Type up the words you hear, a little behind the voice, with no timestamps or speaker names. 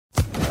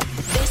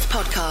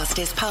podcast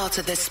is part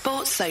of the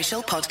Sports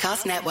Social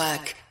Podcast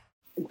Network.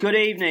 Good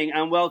evening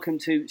and welcome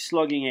to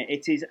Slogging It.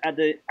 It is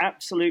the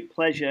absolute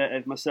pleasure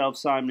of myself,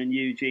 Simon and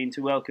Eugene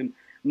to welcome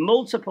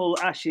multiple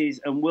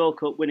Ashes and World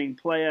Cup winning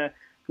player,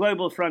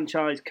 global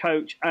franchise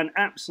coach and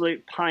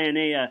absolute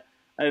pioneer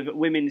of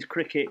women's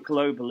cricket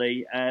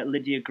globally,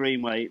 Lydia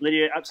Greenway.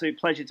 Lydia, absolute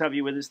pleasure to have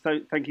you with us.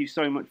 Thank you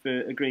so much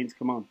for agreeing to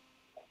come on.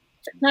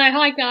 No,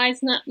 hi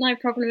guys, no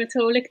problem at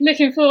all.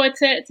 Looking forward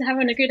to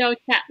having a good old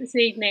chat this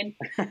evening.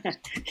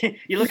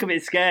 You look a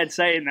bit scared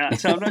saying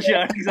that, so I'm not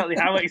sure exactly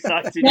how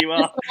excited you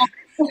are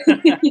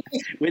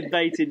with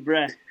bated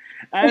breath.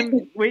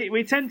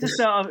 We tend to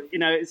start off,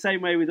 the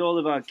same way with all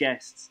of our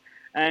guests.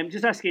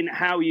 Just asking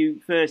how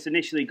you first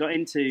initially got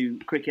into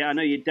cricket. I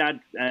know your dad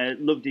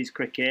loved his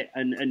cricket,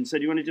 and so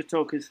do you want to just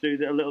talk us through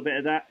a little bit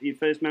of that, your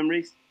first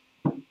memories?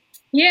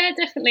 Yeah,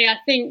 definitely. I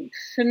think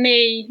for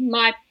me,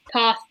 my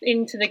path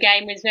into the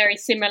game was very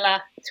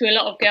similar to a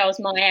lot of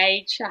girls my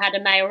age. I had a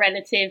male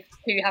relative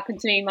who happened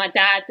to be my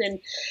dad, and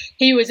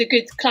he was a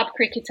good club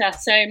cricketer.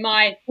 So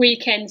my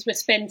weekends were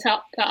spent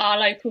up at our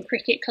local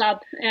cricket club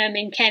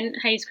in Kent,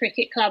 Hayes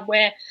Cricket Club,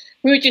 where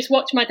we would just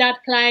watch my dad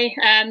play.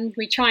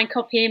 We try and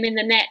copy him in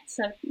the nets.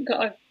 I've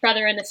got a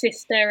brother and a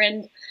sister,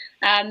 and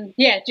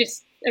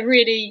just a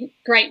really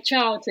great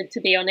childhood,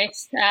 to be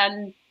honest.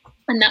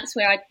 And that's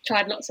where I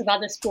tried lots of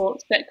other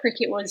sports, but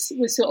cricket was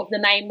sort of the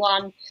main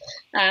one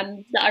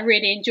that I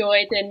really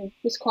enjoyed and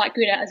was quite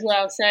good at as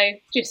well. So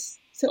just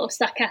sort of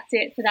stuck at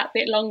it for that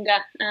bit longer.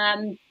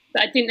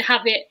 But I didn't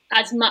have it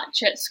as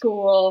much at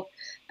school,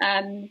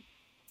 or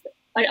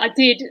I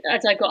did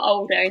as I got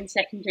older in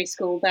secondary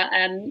school. But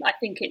I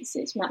think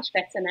it's much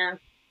better now.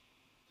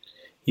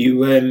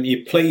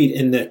 You played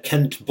in the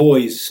Kent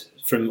boys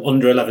from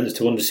under 11s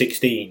to under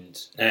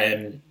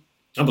 16s.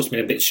 That must have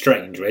been a bit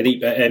strange, really.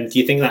 But do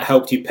you think that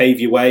helped you pave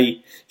your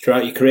way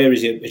throughout your career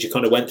as you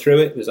kind of went through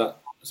it? Was that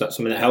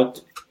something that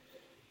helped?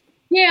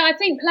 Yeah, I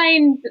think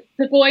playing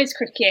the boys'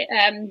 cricket,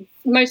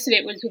 most of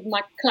it was with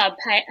my club,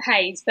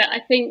 Hayes. But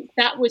I think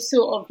that was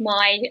sort of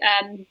my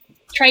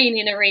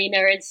training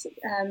arena, as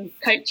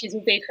coaches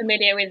will be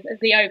familiar with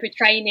the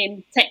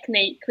overtraining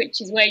technique,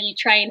 which is where you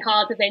train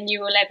harder than you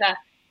will ever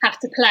have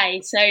to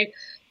play. So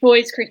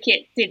boys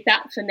cricket did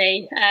that for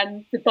me.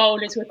 The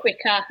bowlers were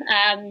quicker,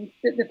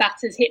 the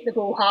batters hit the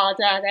ball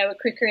harder, they were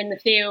quicker in the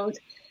field.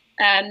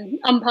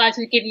 Umpires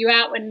would give you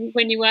out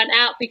when you weren't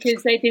out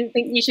because they didn't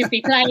think you should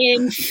be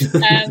playing.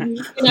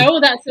 All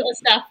that sort of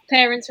stuff.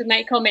 Parents would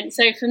make comments.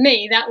 So for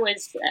me, that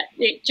was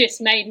it.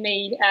 Just made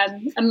me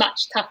a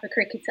much tougher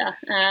cricketer,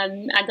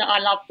 and I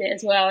loved it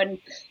as well. And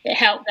it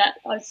helped that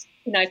I was,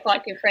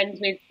 quite good friends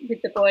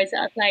with the boys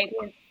that I played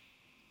with.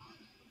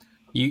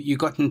 You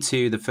got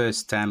into the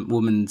first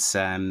women's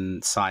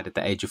side at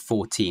the age of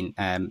 14.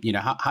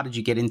 How did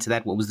you get into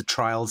that? What was the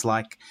trials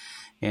like?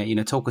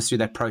 Talk us through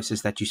that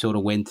process that you sort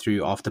of went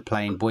through after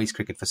playing boys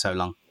cricket for so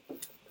long.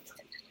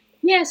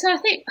 Yeah, so I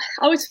think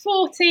I was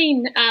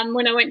 14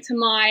 when I went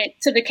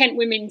to the Kent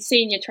Women's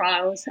Senior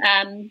Trials.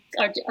 It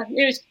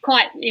was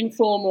quite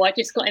informal. I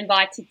just got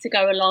invited to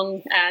go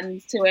along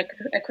to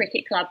a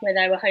cricket club where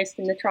they were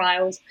hosting the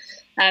trials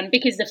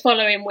because the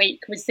following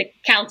week was the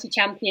county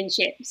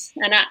championships.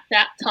 And at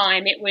that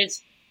time, it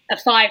was a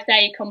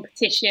 5-day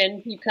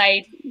competition. You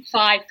played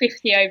 5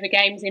 50-over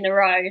games in a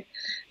row.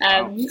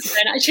 I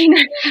don't actually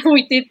know how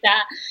we did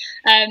that.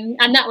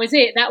 And that was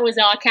it. That was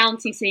our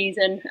county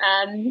season.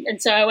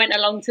 And so I went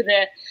along to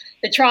the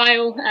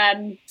trial.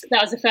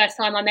 That was the first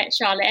time I met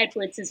Charlotte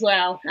Edwards as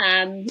well.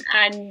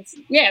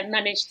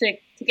 Managed to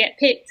get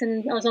picked,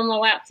 and I was on my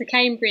way up to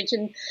Cambridge.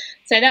 And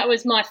so that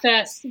was my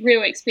first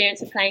real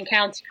experience of playing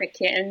county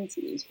cricket, and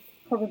it was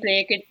probably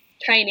a good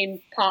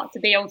training part to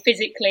be on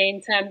physically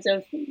in terms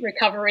of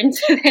recovering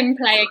to then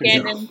play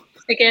again and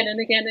again and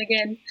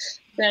again.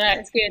 So that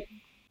was good.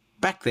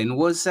 Back then,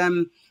 was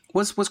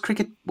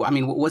cricket? I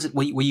mean, was it?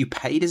 Were you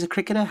paid as a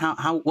cricketer?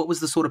 What was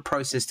the sort of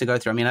process to go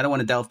through? I mean, I don't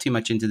want to delve too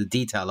much into the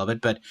detail of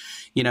it, but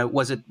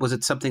was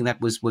it something that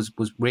was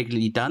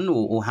regularly done,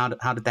 or how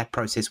did that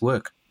process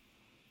work?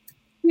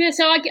 Yeah,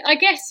 so I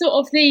guess sort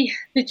of the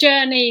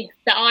journey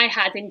that I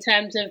had in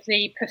terms of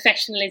the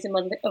professionalism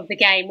of the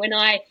game. When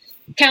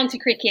county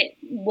cricket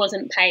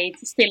wasn't paid,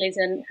 still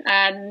isn't.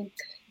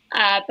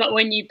 But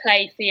when you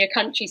play for your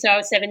country, so I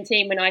was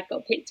 17 when I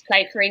got picked to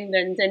play for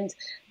England, and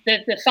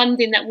the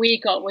funding that we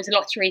got was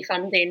lottery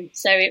funding.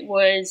 So it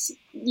was,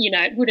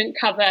 it wouldn't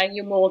cover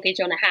your mortgage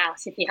on a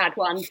house if you had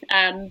one,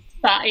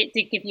 but it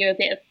did give you a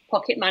bit of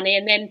pocket money.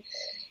 And then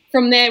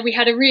from there, we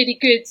had a really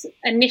good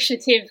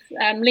initiative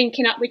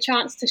linking up with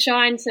Chance to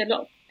Shine. So a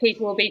lot of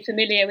people will be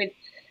familiar with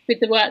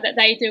the work that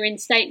they do in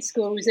state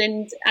schools,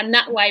 and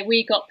that way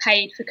we got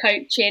paid for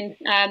coaching.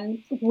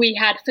 We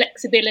had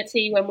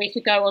flexibility when we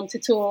could go on to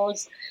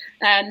tours,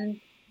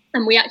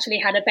 and we actually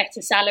had a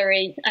better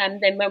salary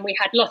than when we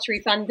had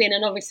lottery funding.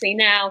 And obviously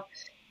now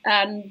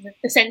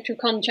the central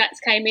contracts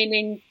came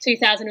in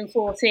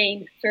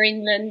 2014 for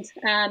England,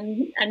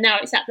 and now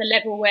it's at the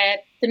level where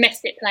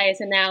domestic players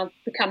are now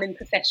becoming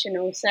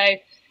professional. So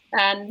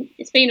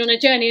it's been on a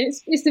journey.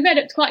 It's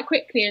developed quite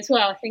quickly as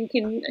well, I think,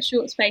 in a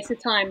short space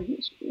of time,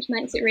 which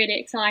makes it really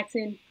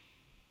exciting.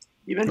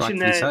 You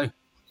mentioned there,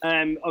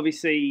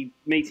 obviously,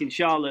 meeting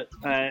Charlotte,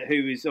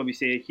 who is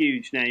obviously a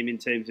huge name in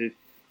terms of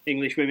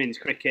English women's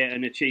cricket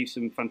and achieved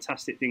some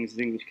fantastic things as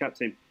English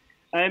captain.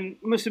 It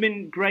must have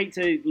been great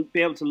to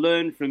be able to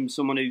learn from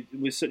someone who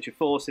was such a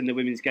force in the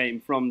women's game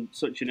from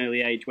such an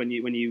early age when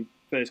you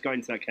first got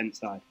into that Kent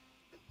side.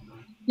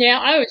 Yeah,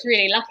 I was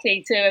really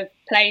lucky to have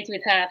played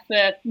with her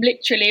for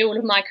literally all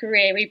of my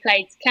career. We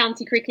played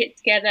county cricket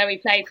together, we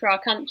played for our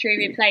country,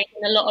 we played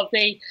in a lot of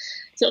the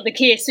sort of the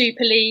Kia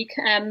Super League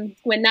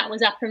when that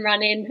was up and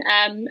running.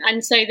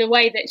 And so the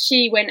way that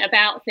she went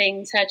about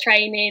things, her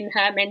training,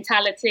 her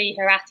mentality,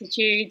 her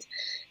attitude,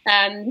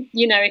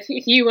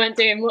 if you weren't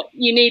doing what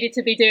you needed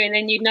to be doing,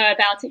 then you'd know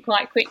about it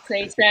quite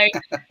quickly.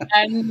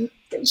 So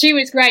she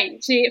was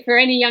great. For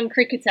any young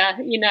cricketer,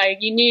 you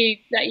knew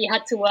that you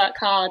had to work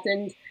hard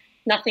and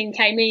nothing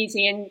came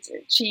easy. And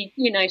she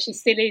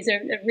still is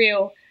a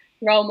real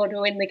role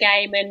model in the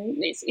game. And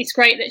it's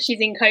great that she's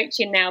in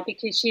coaching now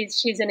because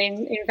she's an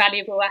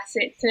invaluable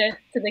asset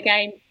to the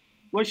game.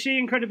 Was she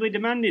incredibly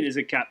demanding as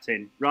a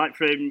captain? Right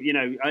from,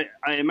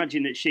 I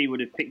imagine that she would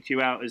have picked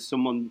you out as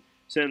someone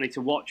certainly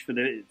to watch for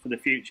the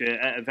future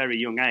at a very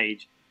young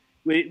age.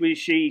 Was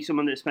she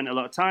someone that spent a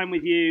lot of time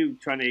with you,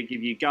 trying to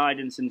give you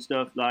guidance and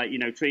stuff,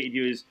 treated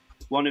you as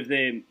one of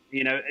them,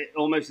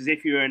 almost as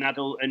if you were an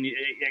adult and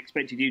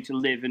expected you to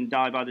live and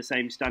die by the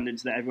same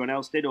standards that everyone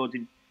else did? Or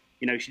did,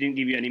 she didn't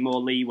give you any more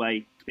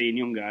leeway being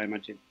younger, I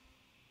imagine?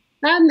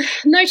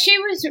 No, she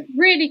was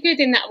really good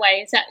in that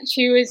way, is that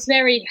she was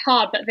very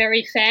hard but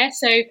very fair.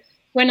 So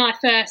when I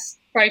first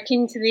broke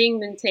into the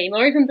England team,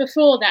 or even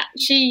before that,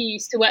 she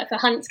used to work for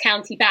Hunts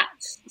County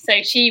Bats.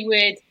 So she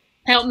would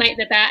help make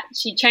the bat,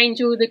 she'd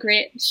change all the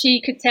grips,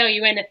 she could tell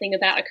you anything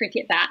about a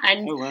cricket bat.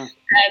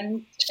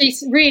 And she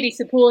really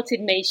supported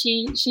me.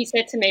 She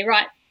said to me,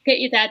 right, get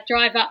your dad,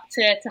 drive up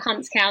to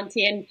Hunts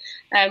County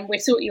and we'll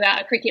sort you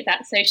out a cricket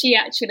bat. So she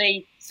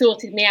actually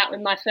sorted me out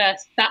with my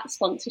first bat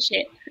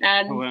sponsorship.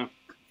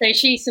 So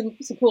she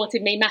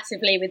supported me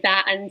massively with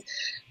that and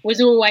was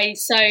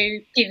always so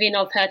giving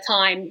of her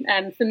time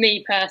for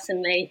me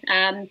personally.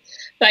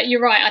 But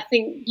you're right. I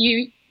think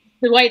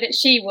the way that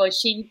she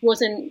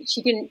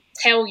didn't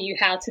tell you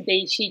how to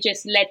be. She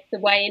just led the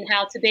way in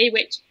how to be,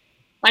 which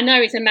I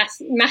know is a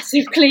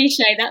massive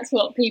cliche. That's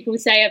what people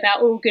say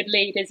about all good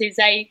leaders is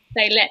they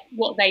let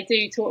what they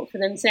do talk for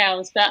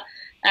themselves. But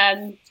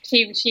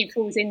she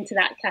falls into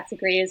that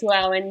category as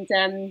well. And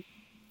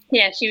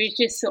she was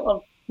just sort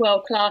of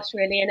world class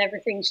really in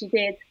everything she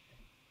did.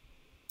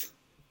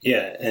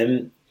 Yeah,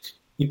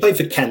 you played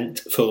for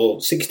Kent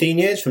for 16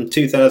 years, from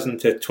 2000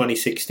 to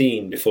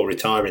 2016, before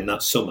retiring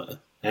that summer.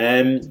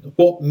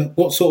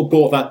 What sort of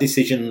brought that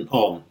decision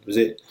on? Was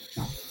it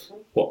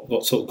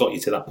what sort of got you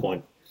to that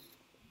point?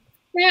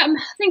 Yeah,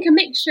 I think a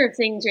mixture of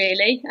things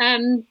really.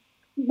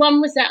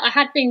 One was that I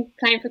had been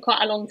playing for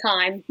quite a long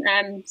time,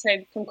 so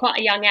from quite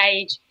a young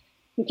age.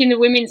 I think in the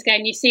women's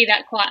game you see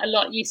that quite a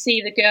lot. You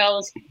see the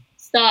girls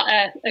start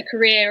a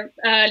career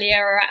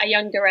earlier or at a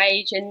younger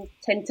age and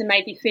tend to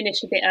maybe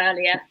finish a bit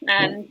earlier.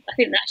 I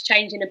think that's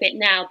changing a bit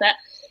now. But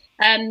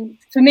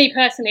for me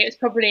personally, it was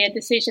probably a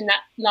decision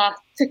that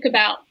took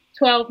about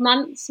 12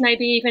 months,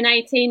 maybe even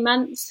 18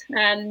 months.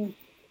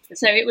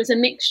 So it was a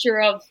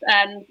mixture of,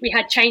 we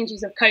had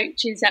changes of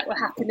coaches that were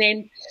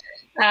happening.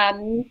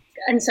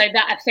 And so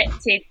that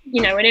affected,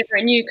 whenever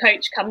a new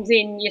coach comes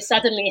in, you're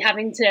suddenly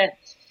having to,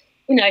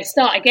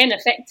 start again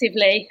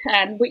effectively,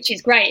 which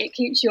is great. It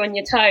keeps you on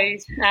your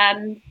toes.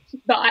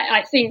 But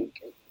I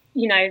think,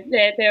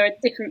 there are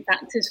different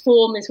factors,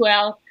 form as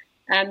well.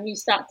 You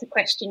start to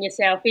question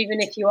yourself, even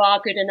if you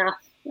are good enough.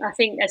 I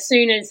think as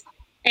soon as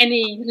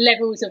any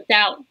levels of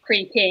doubt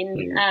creep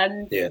in,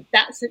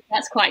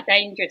 that's quite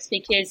dangerous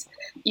because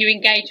you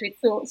engage with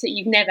thoughts that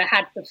you've never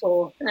had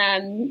before.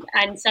 And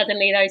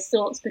suddenly those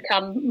thoughts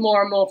become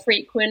more and more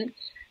frequent,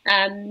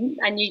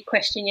 and you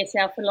question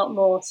yourself a lot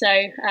more.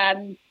 So,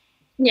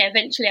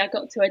 eventually I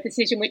got to a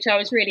decision which I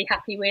was really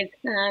happy with,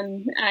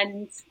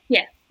 and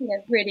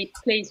really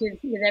pleased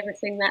with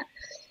everything that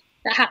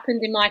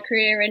happened in my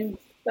career.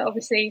 But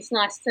obviously it's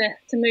nice to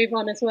move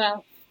on as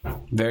well.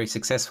 Very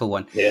successful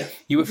one. Yeah.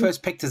 You were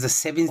first picked as a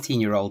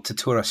 17-year-old to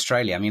tour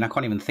Australia. I mean, I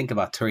can't even think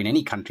about touring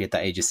any country at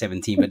that age of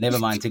 17, but never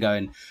mind to go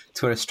and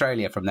tour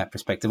Australia from that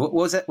perspective.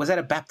 Was that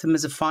a baptism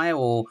as a fire,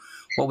 or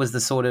what was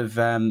the sort of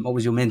what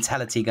was your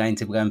mentality going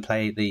to go and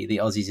play the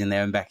Aussies in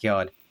their own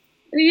backyard?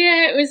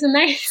 Yeah, it was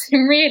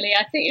amazing, really.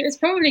 I think it was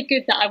probably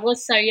good that I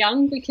was so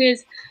young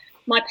because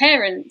my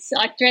parents,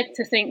 I dread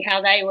to think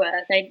how they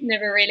were. They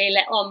never really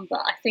let on, but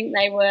I think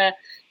they were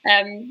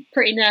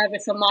pretty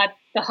nervous on my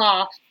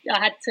behalf. I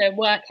had to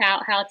work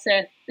out how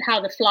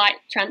the flight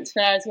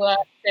transfers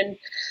worked and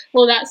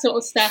all that sort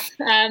of stuff.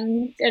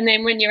 And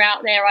then when you're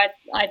out there,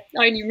 I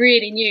only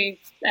really knew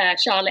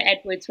Charlotte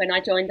Edwards when I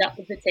joined up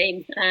with the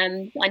team.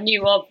 I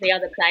knew of the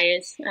other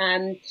players,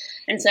 and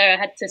so I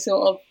had to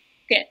sort of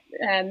get,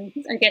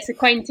 I guess,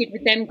 acquainted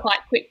with them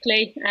quite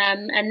quickly.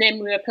 And then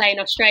we were playing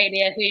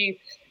Australia, who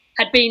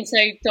had been so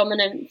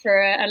dominant for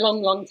a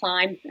long, long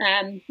time.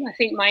 I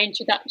think my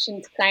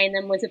introduction to playing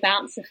them was a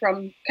bouncer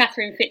from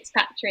Catherine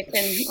Fitzpatrick,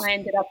 and I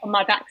ended up on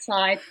my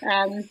backside,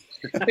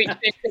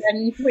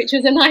 which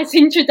was a nice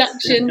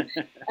introduction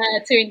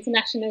to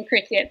international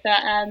cricket.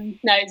 But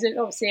no, it was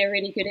obviously a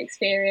really good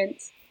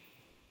experience.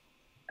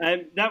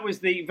 That was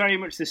very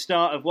much the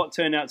start of what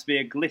turned out to be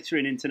a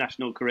glittering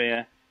international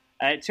career.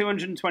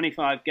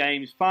 225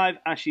 games, 5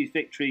 Ashes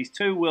victories,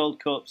 2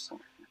 World Cups,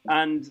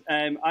 and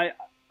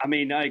I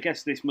mean, I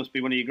guess this must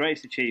be one of your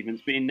greatest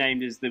achievements, being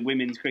named as the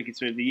Women's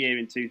Cricketer of the Year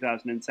in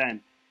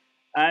 2010.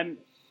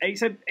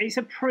 It's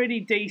a pretty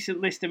decent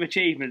list of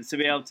achievements to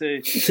be able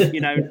to,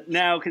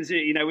 now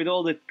consider, with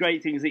all the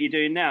great things that you're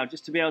doing now,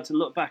 just to be able to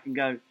look back and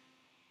go,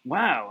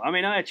 wow. I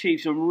mean, I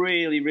achieved some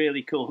really,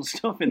 really cool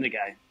stuff in the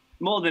game.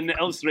 More than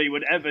us three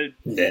would ever,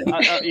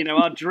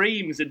 our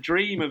dreams, a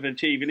dream of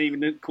achieving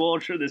even a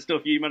quarter of the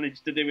stuff you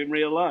managed to do in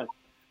real life.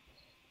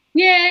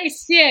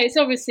 It's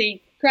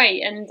obviously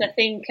great, and I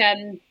think,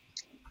 I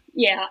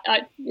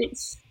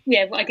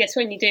guess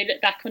when you do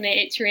look back on it,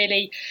 it's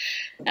really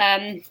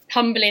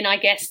humbling, I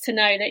guess, to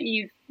know that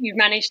you've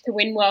managed to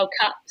win World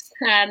Cups.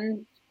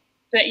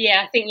 But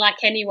I think like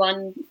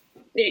anyone,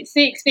 it's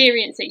the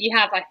experience that you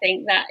have. I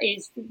think that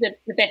is the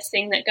best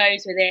thing that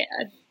goes with it.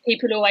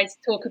 People always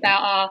talk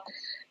about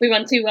we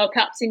won 2 World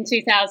Cups in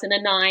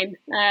 2009,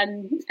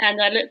 and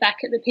I look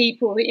back at the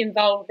people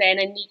involved then,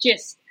 and you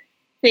just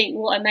think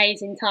what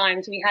amazing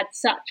times. We had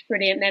such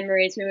brilliant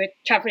memories. We were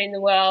travelling the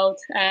world.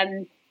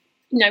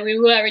 We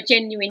were a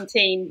genuine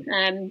team.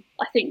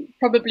 I think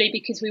probably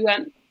because we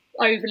weren't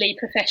overly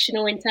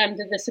professional in terms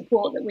of the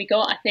support that we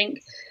got. I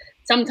think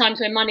sometimes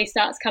when money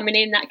starts coming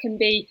in, that can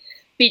be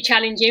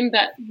challenging,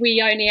 but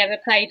we only ever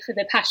played for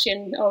the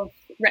passion of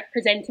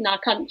representing our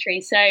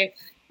country. So,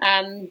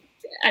 I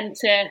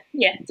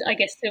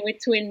guess to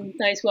win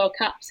those World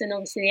Cups and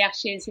obviously the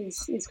Ashes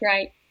is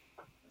great.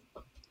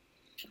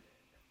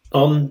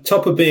 On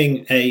top of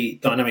being a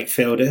dynamic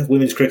fielder,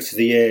 Women's Cricketer of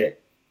the Year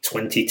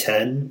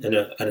 2010 and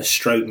a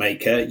stroke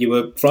maker, you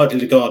were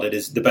widely regarded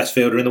as the best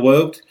fielder in the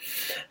world.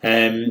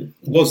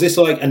 Was this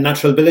like a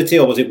natural ability,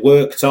 or was it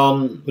worked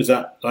on? Was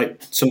that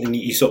like something that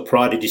you sort of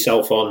prided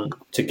yourself on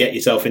to get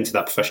yourself into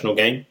that professional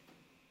game?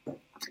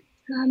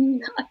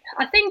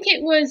 I think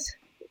it was,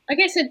 I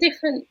guess, a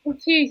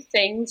few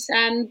things.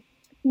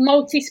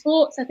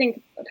 Multi-sports. I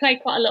think I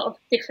played quite a lot of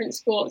different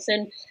sports,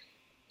 and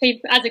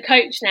as a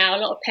coach now, a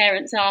lot of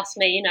parents ask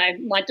me,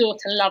 my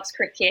daughter loves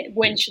cricket.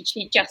 When should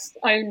she just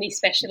only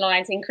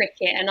specialise in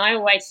cricket? And I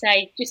always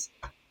say,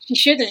 she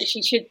shouldn't.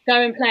 She should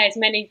go and play as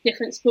many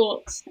different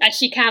sports as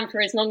she can for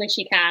as long as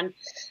she can.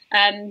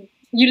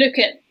 You look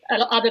at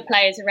other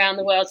players around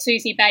the world.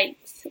 Susie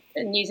Bates,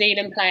 a New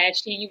Zealand player,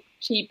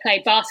 she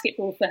played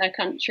basketball for her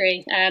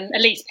country.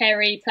 Elise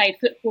Perry played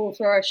football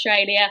for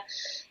Australia.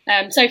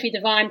 Sophie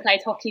Devine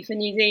played hockey for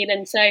New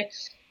Zealand. So,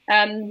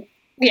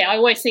 I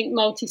always think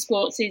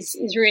multi-sports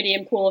is really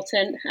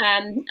important.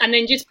 And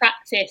then just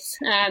practice.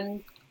 I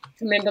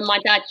remember my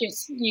dad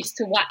just used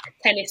to whack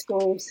tennis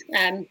balls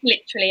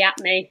literally at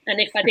me.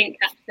 And if I didn't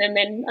catch them,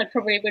 then I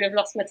probably would have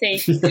lost my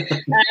teeth.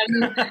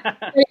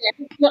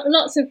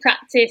 Lots of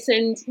practice,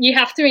 and you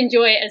have to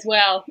enjoy it as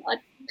well.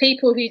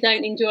 People who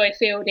don't enjoy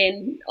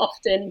fielding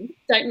often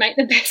don't make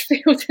the best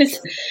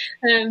fielders,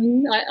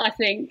 I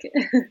think.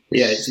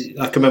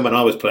 I can remember when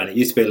I was playing, it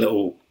used to be a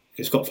little...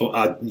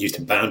 I used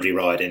to boundary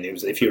riding. It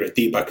was if you're a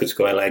deep backward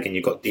square leg and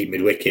you've got deep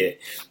mid wicket,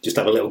 just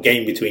have a little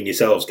game between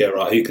yourselves. Go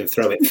right, who can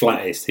throw it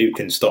flattest, who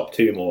can stop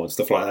 2 more, and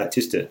stuff like that.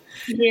 Just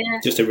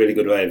a really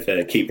good way of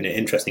keeping it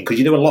interesting, because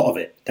you do a lot of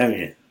it, don't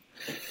you?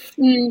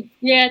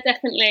 Yeah,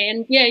 definitely,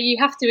 and you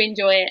have to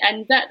enjoy it,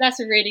 and that's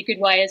a really good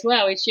way as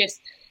well. It's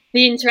just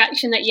the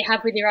interaction that you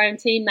have with your own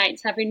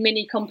teammates, having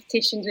mini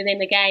competitions within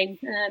the game,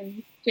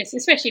 just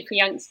especially for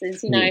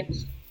youngsters,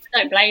 I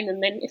don't blame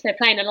them. Then if they're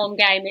playing a long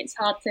game, it's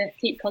hard to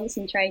keep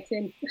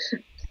concentrating.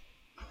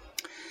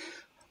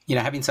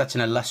 Having such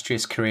an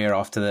illustrious career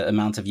after the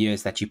amount of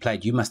years that you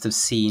played, you must have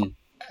seen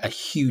a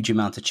huge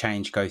amount of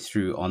change go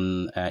through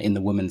in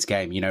the women's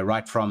game.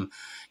 Right from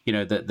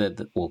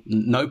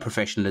no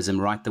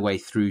professionalism right the way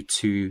through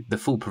to the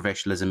full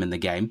professionalism in the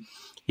game.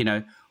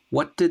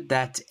 What did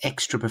that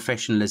extra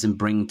professionalism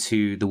bring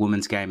to the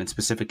women's game, and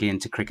specifically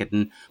into cricket?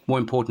 And more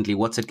importantly,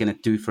 what's it going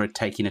to do for it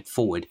taking it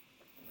forward?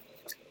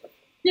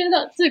 Yeah,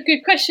 that's a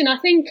good question. I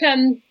think,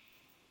 the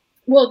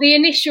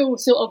initial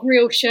sort of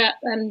real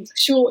short-term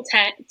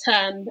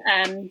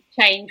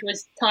change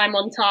was time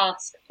on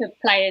task for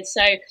players.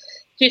 So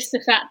just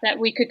the fact that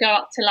we could go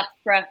up to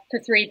Loughborough for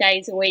 3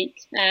 days a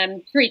week,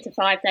 3 to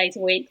 5 days a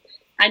week,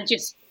 and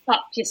just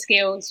up your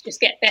skills, just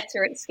get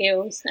better at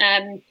skills.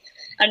 And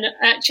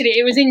actually,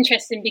 it was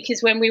interesting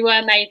because when we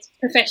were made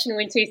professional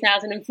in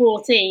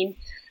 2014,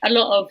 a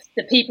lot of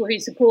the people who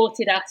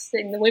supported us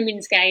in the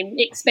women's game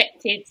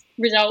expected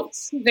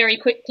results very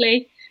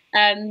quickly.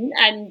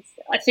 And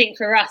I think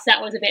for us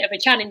that was a bit of a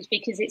challenge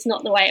because it's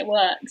not the way it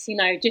works.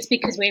 Just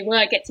because we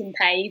were getting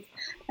paid,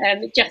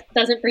 it just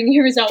doesn't bring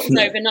you results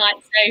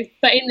overnight. So,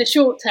 but in the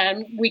short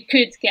term, we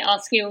could get our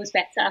skills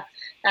better.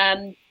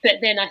 But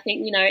then I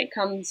think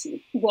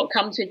what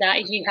comes with that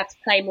is you have to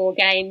play more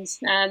games.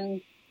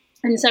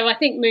 And so I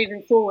think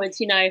moving forwards,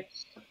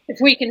 if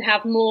we can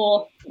have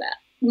more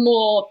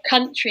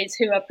countries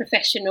who are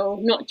professional,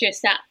 not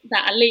just at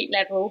that elite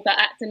level, but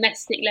at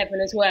domestic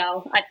level as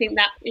well, I think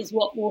that is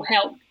what will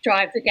help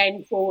drive the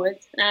game forward.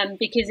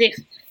 Because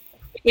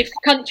if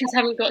countries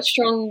haven't got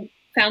strong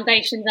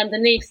foundations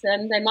underneath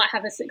them, they might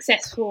have a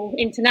successful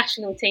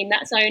international team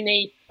that's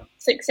only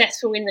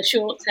successful in the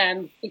short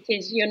term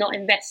because you're not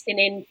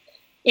investing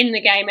in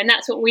the game. And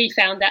that's what we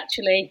found,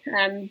 actually.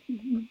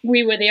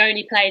 We were the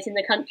only players in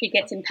the country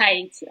getting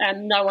paid.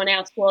 No one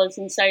else was.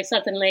 And so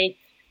suddenly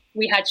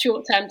we had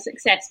short-term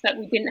success, but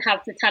we didn't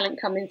have the talent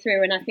coming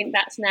through. And I think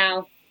that's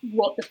now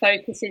what the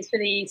focus is for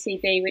the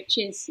ECB, which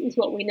is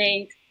what we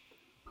need.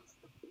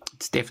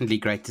 It's definitely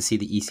great to see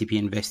the ECB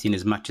investing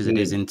as much as it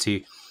is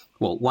into,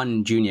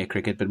 one, junior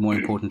cricket, but more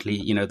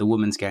importantly, the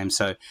women's game.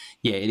 So,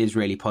 yeah, it is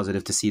really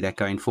positive to see that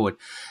going forward.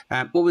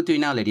 What we'll do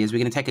now, Lydia, is we're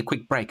going to take a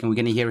quick break and we're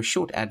going to hear a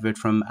short advert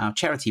from our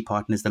charity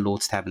partners, the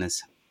Lord's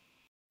Taverners.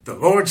 The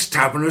Lord's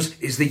Taverners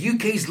is the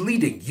UK's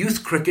leading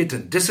youth cricket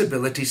and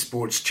disability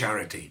sports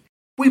charity.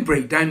 We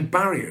break down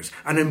barriers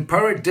and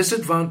empower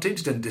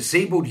disadvantaged and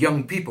disabled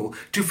young people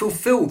to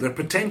fulfil their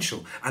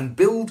potential and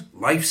build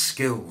life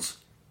skills.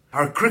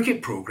 Our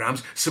cricket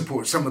programmes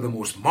support some of the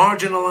most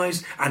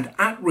marginalised and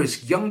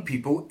at-risk young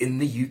people in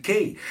the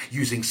UK,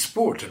 using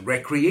sport and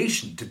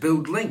recreation to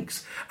build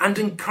links and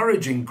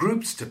encouraging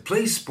groups to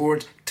play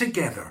sport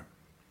together.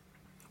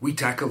 We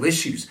tackle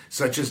issues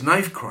such as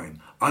knife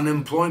crime,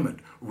 unemployment,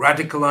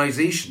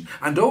 radicalisation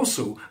and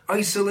also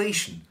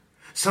isolation,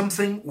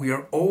 something we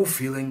are all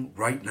feeling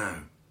right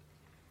now.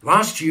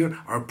 Last year,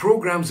 our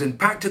programmes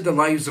impacted the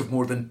lives of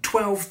more than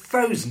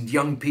 12,000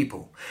 young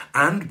people,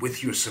 and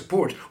with your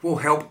support will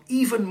help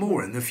even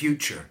more in the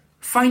future.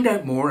 Find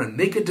out more and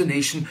make a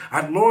donation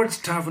at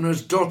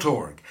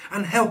lordstaverners.org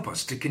and help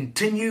us to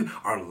continue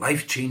our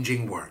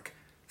life-changing work.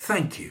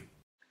 Thank you.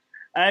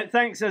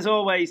 Thanks as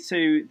always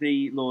to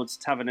the Lord's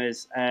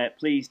Taverners.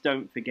 Please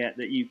don't forget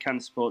that you can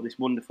support this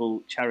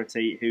wonderful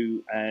charity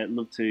who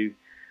love to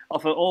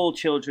offer all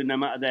children, no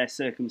matter their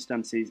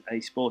circumstances, a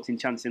sporting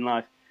chance in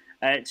life.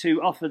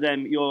 To offer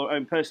them your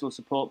own personal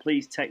support,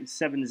 please text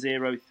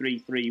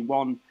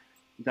 70331.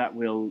 That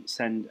will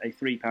send a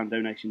 £3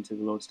 donation to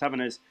the Lord's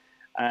Taverners.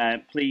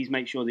 Please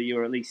make sure that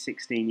you're at least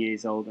 16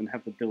 years old and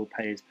have the bill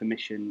payer's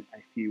permission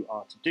if you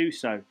are to do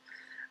so.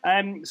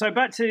 So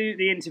back to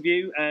the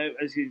interview.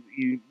 As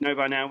you know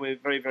by now, we're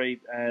very, very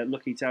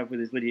lucky to have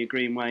with us Lydia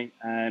Greenway,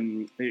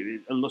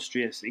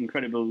 illustrious,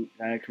 incredible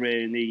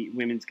career in the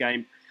women's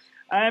game.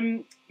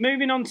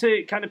 Moving on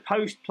to kind of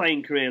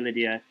post-playing career,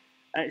 Lydia.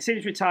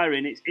 Since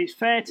retiring, it's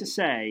fair to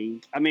say,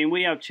 I mean,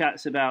 we have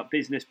chats about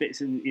business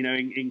bits and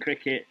in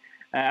cricket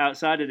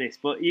outside of this,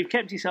 but you've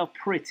kept yourself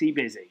pretty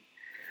busy.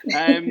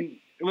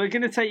 We're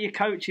going to take your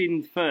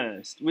coaching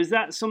first. Was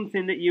that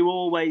something that you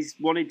always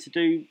wanted to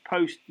do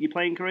post your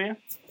playing career?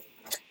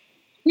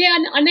 Yeah,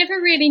 I never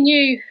really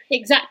knew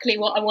exactly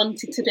what I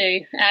wanted to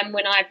do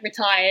when I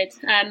retired.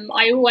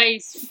 I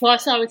always,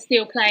 whilst I was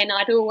still playing,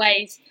 I'd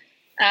always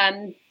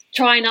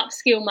try and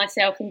upskill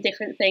myself in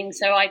different things.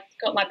 So I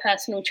got my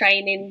personal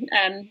training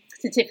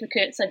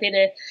certificates. I did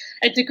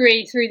a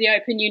degree through the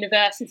Open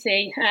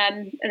University,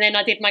 and then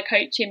I did my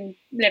coaching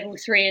level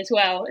 3 as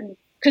well. And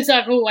because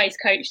I've always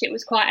coached, it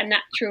was quite a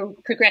natural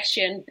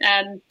progression.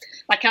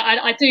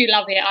 I do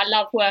love it. I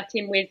love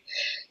working with,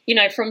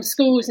 from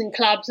schools and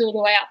clubs all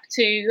the way up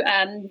to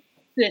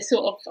the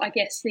sort of, I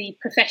guess, the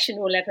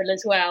professional level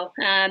as well.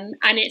 And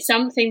it's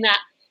something that,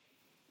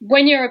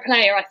 when you're a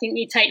player, I think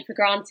you take for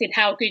granted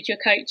how good your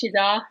coaches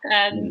are.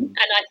 And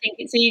I think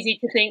it's easy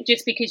to think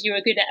just because you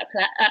are good at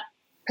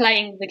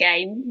playing the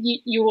game,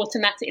 you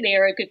automatically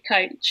are a good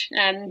coach.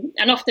 And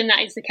often that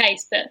is the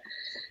case, but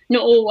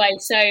not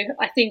always. So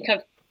I think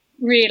I've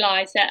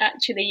realised that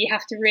actually you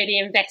have to really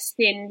invest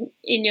in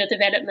your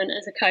development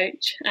as a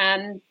coach.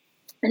 And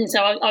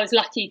so I was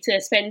lucky to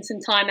spend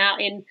some time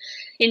out in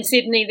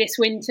Sydney this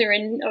winter,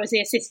 and I was the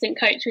assistant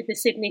coach with the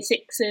Sydney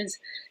Sixers,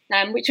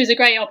 which was a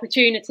great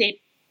opportunity,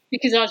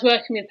 because I was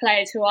working with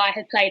players who I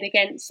had played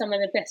against, some of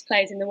the best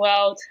players in the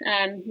world,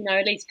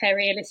 Elise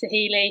Perry, Alyssa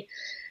Healy,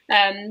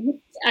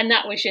 and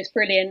that was just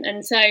brilliant.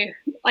 And so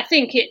I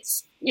think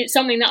it's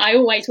something that I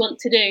always want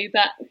to do,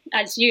 but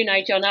as you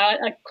know, John,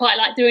 I quite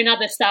like doing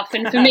other stuff,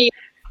 and for me,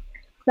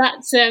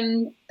 that's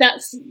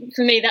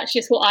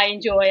just what I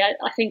enjoy.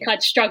 I think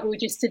I'd struggle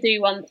just to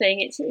do one thing.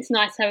 It's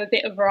nice to have a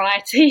bit of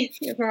variety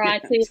in my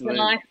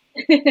life.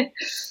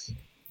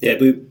 Yeah,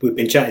 we've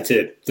been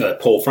chatting to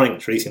Paul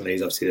Franks recently.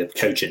 He's obviously the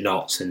coach at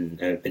Notts and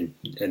been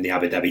in the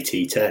Abu Dhabi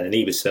T10, and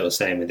he was sort of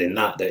saying within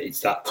that it's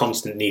that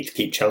constant need to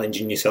keep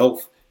challenging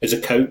yourself as a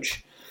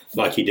coach,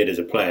 like you did as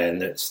a player, and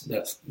that's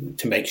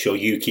to make sure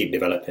you keep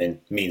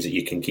developing means that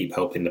you can keep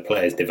helping the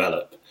players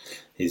develop.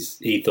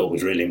 he thought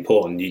was really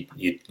important,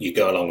 you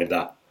go along with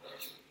that.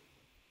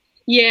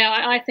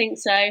 Yeah, I think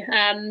so.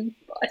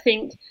 I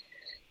think,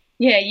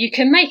 you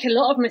can make a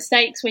lot of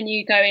mistakes when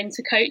you go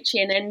into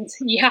coaching, and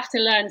you have to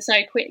learn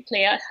so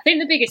quickly. I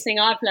think the biggest thing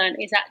I've learned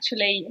is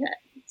actually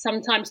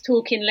sometimes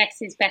talking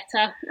less is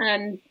better,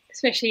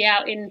 especially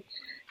out in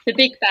the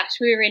Big Bash.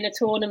 We were in a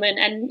tournament,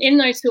 and in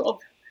those sort of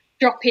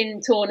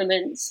drop-in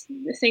tournaments,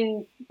 the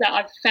thing that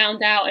I've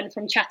found out, and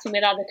from chatting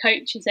with other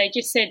coaches, they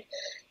just said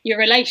your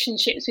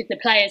relationships with the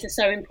players are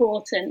so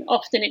important.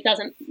 Often it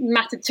doesn't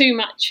matter too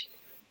much.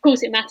 Of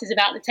course, it matters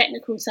about the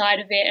technical side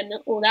of it and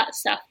all that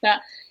stuff,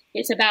 but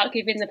it's about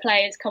giving the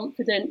players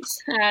confidence.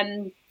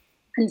 And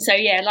so,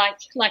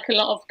 like a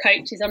lot of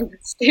coaches, I'm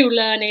still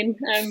learning.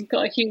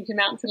 Got a huge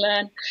amount to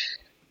learn.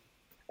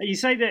 You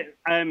say that,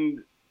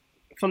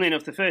 funnily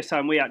enough, the first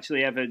time we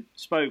actually ever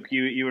spoke,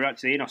 you were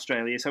actually in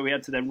Australia, so we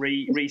had to then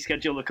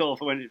reschedule the call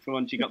for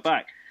once you got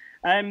back.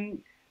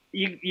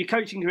 Your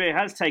coaching career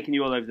has taken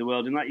you all over the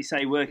world, and like you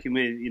say, working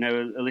with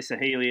Alyssa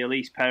Healy,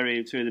 Elise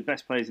Perry, two of the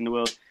best players in the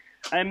world.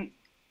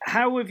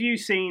 How have you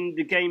seen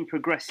the game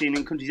progressing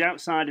in countries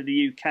outside of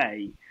the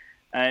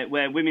UK,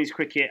 where women's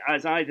cricket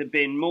has either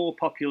been more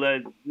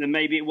popular than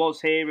maybe it was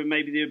here, and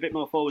maybe they're a bit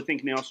more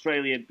forward-thinking in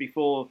Australia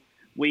before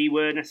we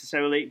were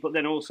necessarily, but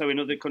then also in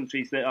other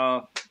countries that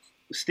are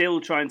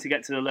still trying to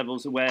get to the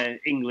levels of where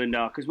England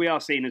are? Because we are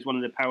seen as one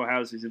of the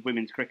powerhouses of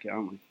women's cricket,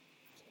 aren't we?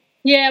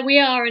 Yeah, we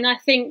are, and I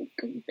think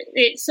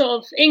it's sort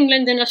of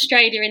England and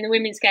Australia in the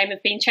women's game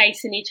have been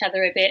chasing each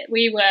other a bit.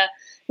 We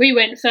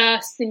went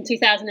first in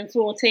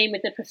 2014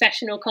 with the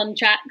professional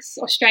contracts.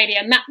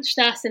 Australia matched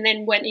us and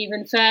then went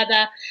even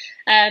further.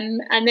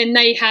 And then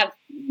they have,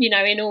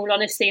 in all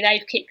honesty,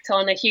 they've kicked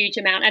on a huge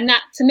amount. And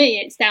that, to me,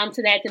 it's down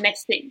to their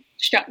domestic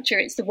structure.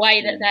 It's the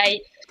way that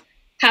they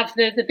have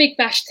the Big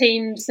Bash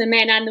teams, the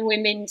men and the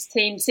women's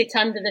team, sit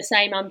under the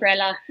same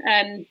umbrella.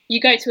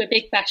 You go to a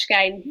Big Bash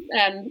game,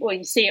 or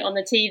you see it on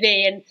the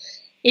TV, and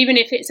even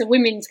if it's a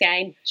women's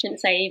game, I shouldn't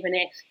say even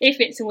if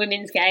it's a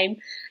women's game,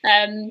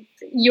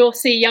 you'll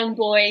see young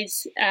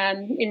boys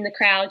in the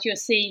crowd, you'll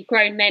see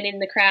grown men in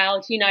the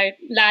crowd,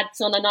 lads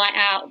on a night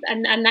out,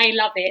 and they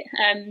love it.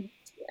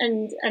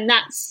 And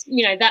that's,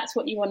 that's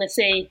what you want to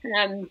see.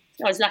 I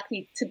was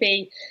lucky to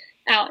be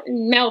out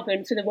in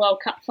Melbourne for the World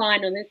Cup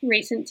final, the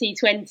recent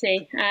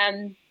T20.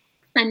 And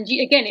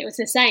again, it was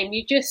the same.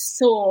 You just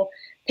saw,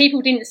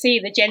 people didn't see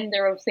the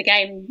gender of the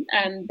game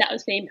that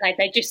was being played.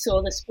 They just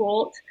saw the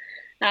sport.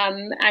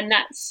 And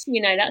that's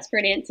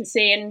brilliant to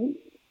see. And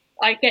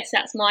I guess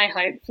that's my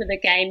hope for the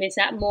game, is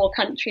that more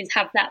countries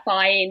have that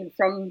buy-in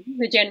from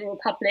the general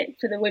public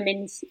for the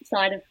women's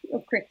side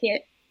of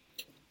cricket.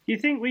 Do you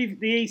think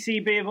the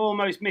ECB have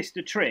almost missed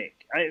a trick?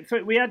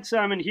 We had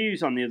Simon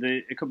Hughes on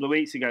a couple of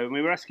weeks ago, and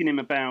we were asking him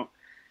about,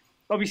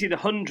 obviously, the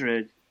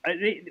 100.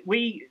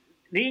 The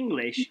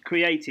English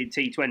created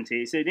T20.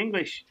 It's an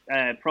English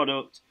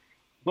product,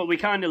 but we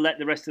kind of let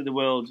the rest of the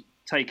world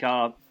take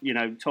our,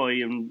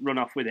 toy and run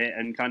off with it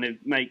and kind of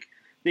make...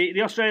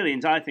 The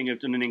Australians, I think,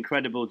 have done an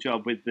incredible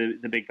job with the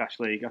Big Bash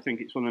League. I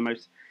think it's one of the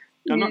most...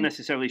 I'm not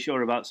necessarily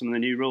sure about some of the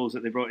new rules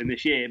that they brought in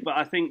this year, but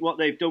I think what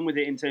they've done with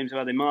it in terms of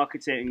how they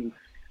market it and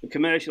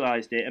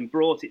commercialised it and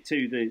brought it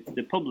to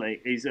the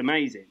public is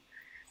amazing.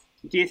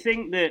 Do you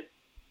think that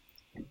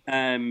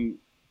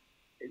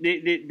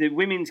the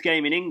women's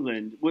game in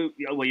England, well,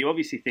 you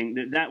obviously think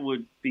that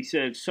would be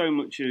served so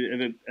much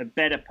of a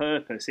better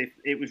purpose if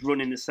it was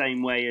run in the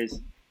same way as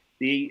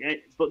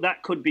but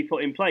that could be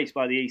put in place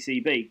by the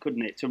ECB,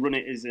 couldn't it, to run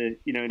it as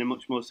in a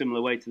much more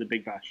similar way to the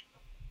Big Bash?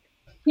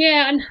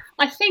 Yeah, and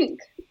I think,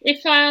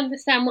 if I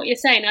understand what you're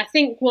saying, I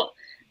think what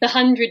the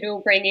 100 will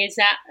bring is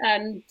that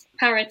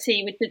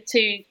parity with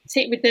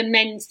the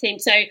men's team.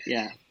 So,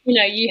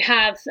 you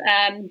have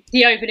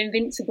the Oval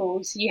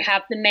Invincibles, you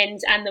have the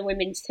men's and the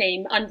women's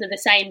team under the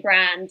same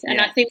brand. And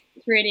I think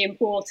it's really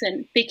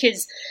important,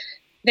 because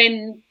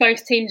then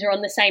both teams are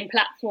on the same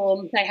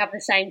platform, they have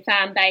the same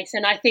fan base.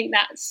 And I think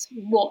that's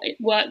what it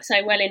works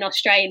so well in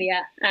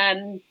Australia.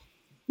 And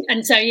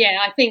so,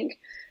 I think,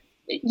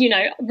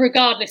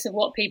 regardless of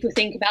what people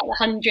think about the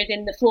 100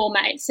 in the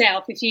format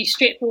itself, if you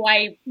strip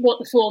away what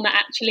the format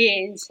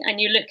actually is and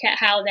you look at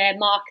how they're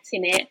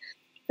marketing it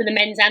for the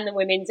men's and the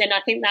women's, then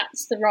I think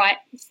that's the right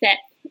step,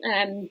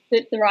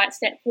 the right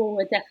step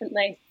forward,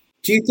 definitely.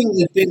 Do you think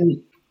there's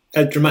been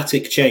a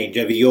dramatic change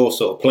over your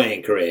sort of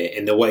playing career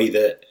in the way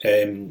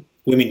that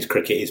women's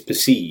cricket is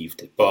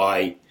perceived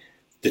by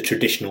the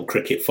traditional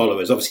cricket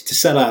followers? Obviously, to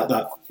sell out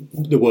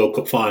the World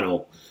Cup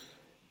final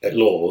at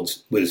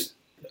Lord's was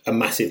a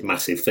massive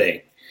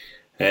thing.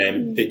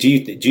 But do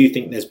you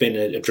think there's been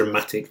a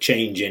dramatic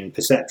change in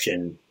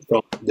perception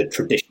from the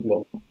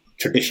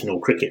traditional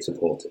cricket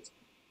supporters?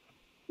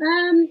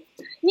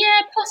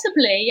 Yeah,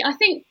 possibly. I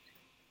think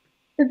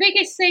the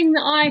biggest thing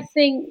that I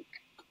think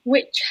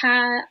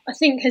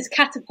has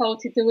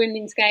catapulted the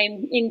women's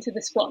game into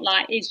the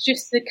spotlight is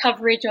just the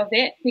coverage of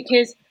it,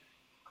 because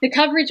the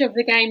coverage of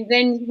the game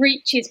then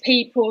reaches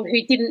people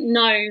who didn't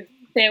know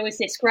there was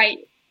this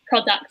great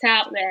product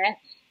out there.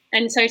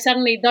 And so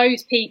suddenly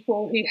those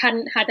people who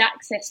hadn't had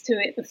access to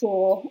it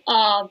before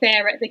are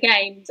there at the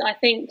games, I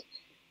think.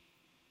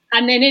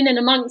 And then in and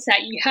amongst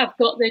that, you have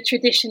got the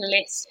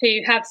traditionalists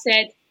who have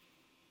said,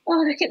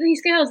 oh, look at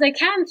these girls, they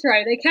can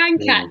throw, they can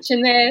catch,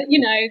 and they're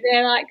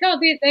like, oh,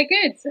 they're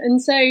good.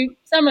 And so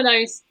some of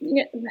those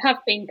have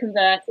been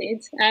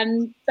converted,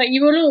 but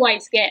you will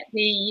always get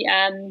the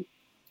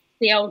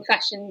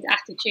old-fashioned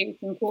attitude,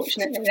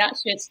 unfortunately.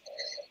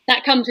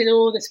 That comes with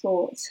all the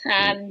sports.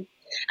 And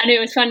it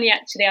was funny,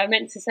 actually, I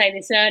meant to say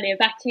this earlier,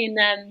 back in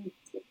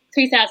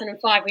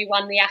 2005 we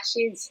won the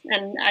Ashes,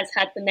 and as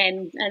had the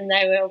men, and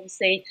they were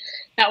obviously,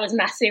 that was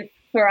massive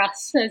for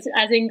us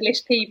as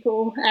English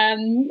people,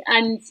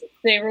 and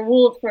the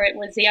reward for it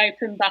was the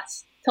open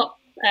bus top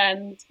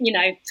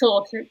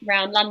tour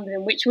around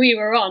London, which we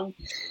were on,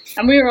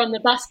 and we were on the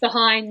bus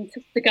behind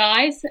the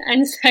guys,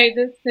 and so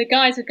the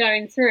guys were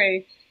going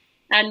through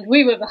and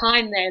we were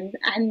behind them,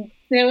 and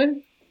there were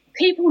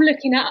people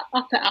looking up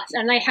at us,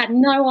 and they had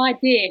no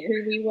idea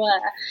who we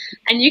were.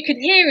 And you could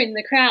hear in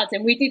the crowds,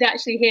 and we did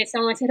actually hear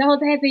someone said, "Oh,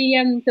 they're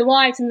the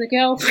wives and the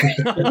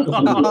girlfriends."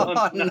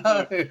 Oh,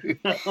 no.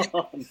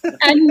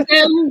 And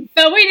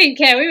but we didn't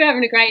care. We were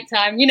having a great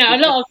time. You know, a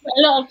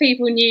lot of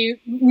people knew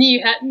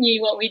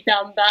what we'd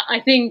done. But I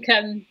think,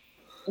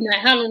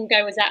 how long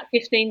ago was that?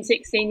 15,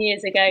 16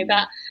 years ago.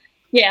 But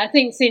yeah, I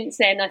think since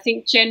then, I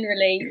think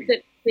generally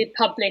the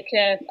public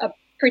are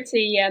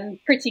pretty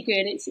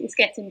good. It's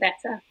getting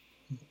better.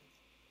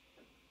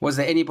 Was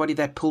there anybody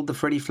that pulled the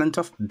Freddie Flint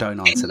off? Don't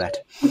answer that.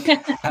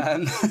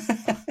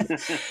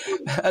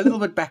 A little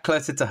bit back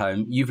closer to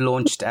home, you've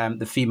launched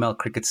the female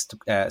cricket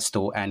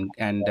store and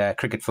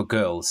cricket for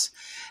girls.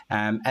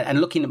 And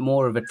looking at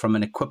more of it from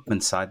an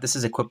equipment side, this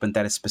is equipment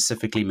that is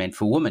specifically meant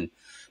for women.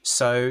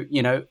 So,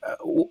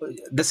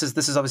 this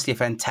is obviously a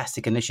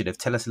fantastic initiative.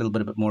 Tell us a little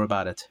bit more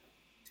about it.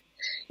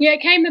 Yeah, it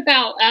came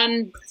about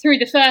through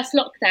the first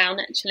lockdown,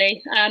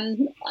 actually.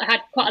 I had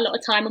quite a lot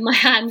of time on my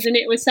hands, and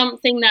it was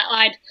something that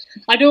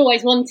I'd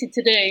always wanted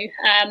to do,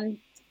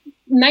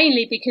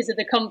 mainly because of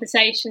the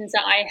conversations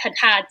that I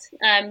had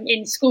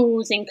in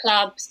schools, in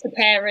clubs, to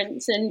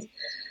parents, and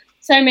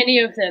so many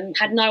of them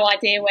had no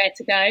idea where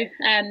to go,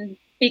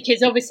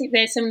 because obviously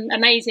there's some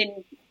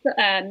amazing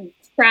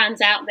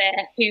brands out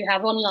there who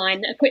have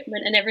online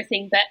equipment and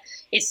everything, but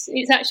it's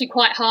actually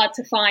quite hard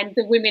to find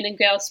the women and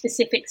girls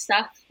specific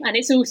stuff, and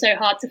it's also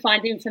hard to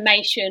find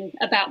information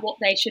about what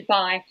they should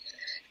buy.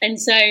 And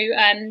so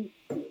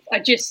I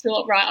just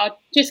thought, right, I'll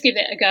just give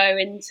it a go.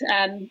 And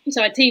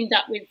so I teamed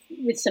up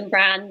with some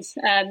brands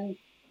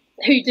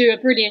who do a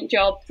brilliant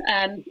job.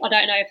 I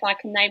don't know if I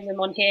can name them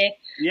on here.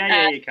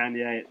 Yeah, you can.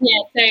 Yeah.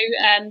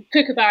 So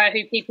Kookaburra,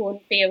 who people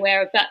wouldn't be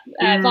aware of, but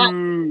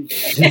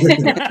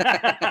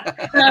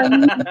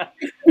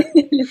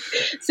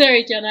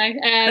sorry,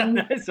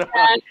 Jono. That's all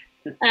right.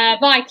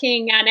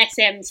 Viking and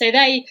SM. So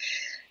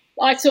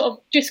I sort of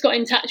just got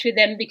in touch with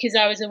them because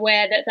I was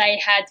aware that they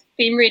had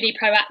been really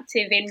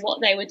proactive in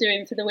what they were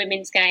doing for the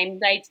women's game.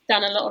 They'd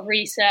done a lot of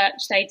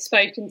research, they'd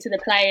spoken to the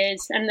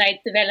players, and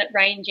they'd developed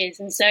ranges.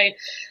 And so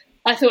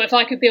I thought if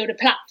I could build a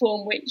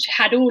platform which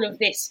had all of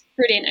this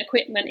brilliant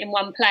equipment in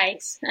one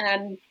place,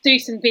 do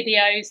some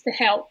videos to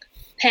help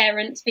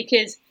parents,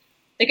 because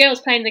the girls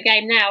playing the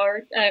game now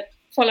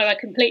follow a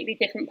completely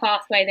different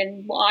pathway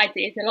than what I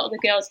did. A lot of the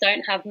girls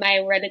don't have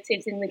male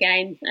relatives in the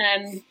game.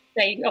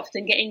 They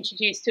often get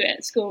introduced to it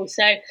at school.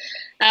 So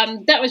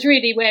that was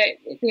really where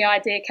the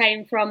idea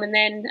came from. And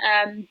then,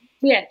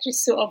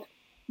 just sort of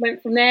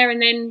went from there.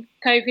 And then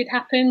COVID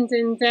happened,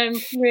 and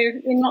we're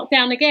in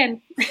lockdown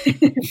again.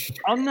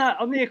 On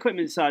the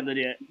equipment side,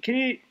 Lydia, can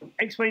you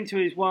explain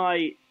to us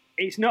why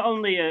it's not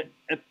only a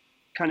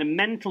kind of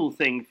mental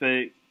thing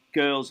for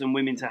girls and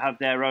women to have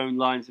their own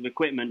lines of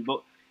equipment,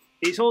 but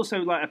it's also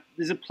like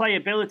there's a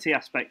playability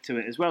aspect to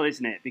it as well,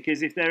 isn't it?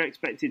 Because if they're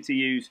expected to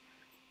use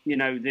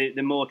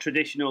the more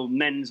traditional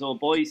men's or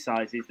boys'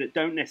 sizes that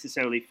don't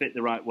necessarily fit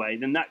the right way,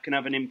 then that can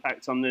have an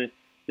impact on the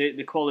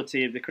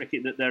quality of the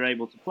cricket that they're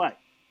able to play.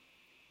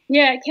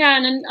 Yeah, it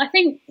can. And I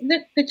think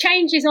that the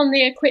changes on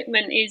the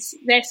equipment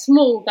they're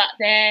small, but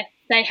they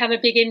have a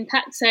big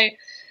impact. So,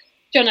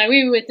 Jono,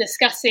 we were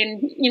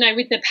discussing,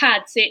 with the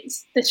pads,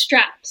 it's the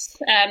straps.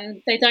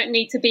 They don't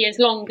need to be as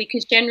long,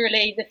 because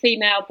generally the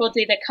female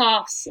body, the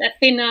calves are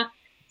thinner.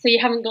 So you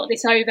haven't got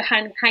this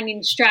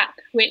overhanging strap,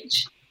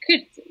 which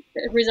could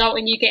result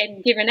in you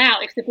getting given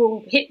out if the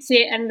ball hits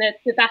it and the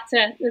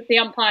batter, the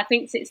umpire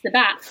thinks it's the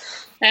bat.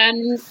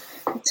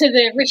 To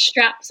the wrist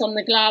straps on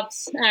the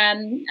gloves,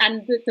 and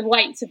the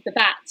weights of the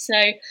bat.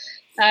 So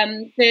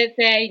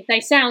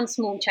they sound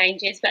small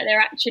changes, but they're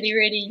actually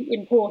really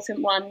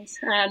important ones.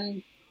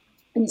 And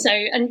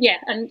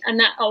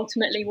that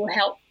ultimately will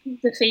help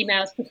the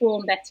females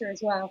perform better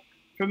as well.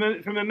 From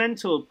a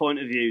mental point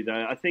of view,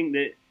 though, I think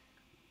that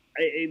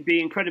it'd be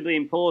incredibly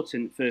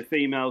important for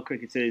female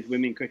cricketers,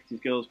 women cricketers,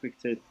 girls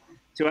cricketers,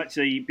 to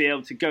actually be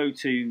able to go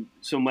to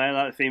somewhere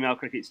like a female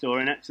cricket store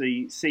and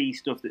actually see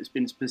stuff that's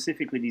been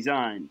specifically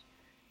designed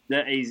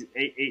that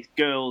it's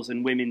girls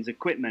and women's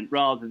equipment,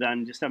 rather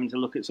than just having to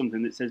look at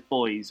something that says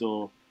boys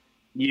or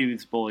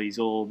youths boys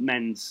or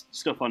men's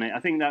stuff on it. I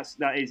think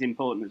that is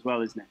important as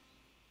well, isn't it?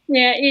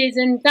 Yeah, it is,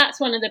 and that's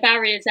one of the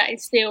barriers that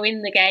is still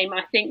in the game.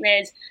 I think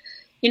there's,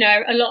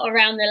 a lot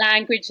around the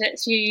language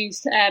that's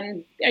used.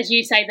 As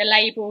you say, the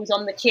labels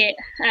on the kit,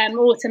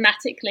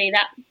 automatically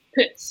that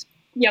puts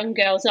young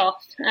girls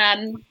off.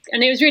 And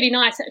it was really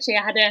nice, actually.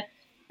 I had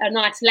a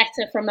nice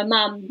letter from a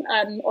mum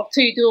of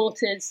 2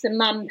 daughters. The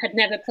mum had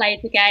never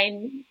played the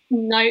game.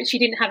 No, she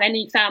didn't have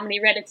any family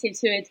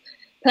relatives who had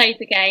played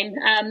the game.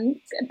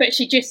 But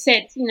she just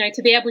said,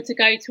 to be able to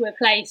go to a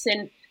place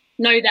and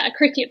know that a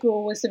cricket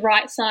ball was the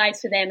right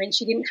size for them, and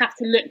she didn't have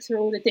to look through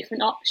all the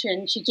different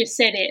options. She just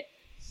said it.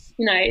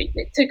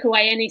 It took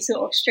away any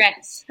sort of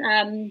stress.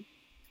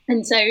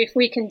 And so if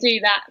we can do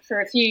that for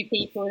a few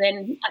people,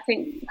 then I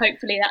think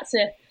hopefully that's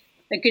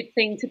a good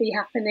thing to be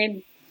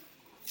happening.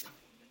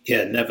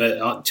 Yeah,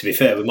 never. To be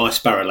fair, with my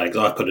sparrow legs,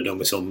 I could have done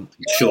with some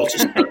shorter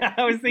straps.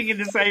 I was thinking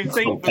the same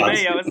thing for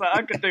me. I was like,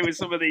 I could do with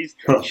some of these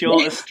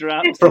shorter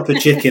straps. Proper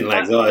chicken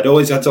legs. I'd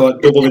always had to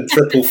double and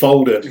triple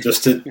fold it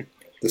just to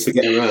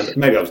get around.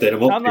 Maybe I was doing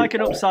them up. I'm like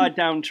an upside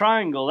down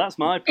triangle. That's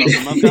my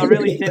problem. I've got a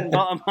really thin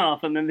bottom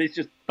half, and then there's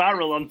just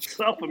barrel on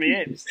top of my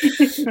hips.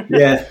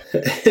 Yeah.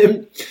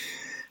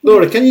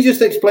 Laura, can you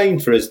just explain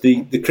for us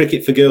the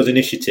Cricket for Girls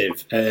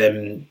initiative,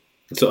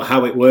 sort of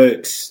how it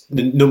works,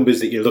 the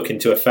numbers that you're looking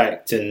to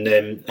affect,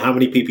 and how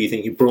many people you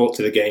think you brought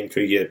to the game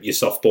through your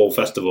softball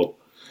festival?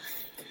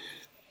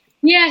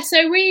 Yeah,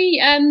 so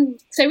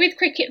with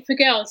Cricket for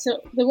Girls, so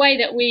the way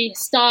that we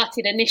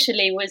started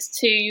initially was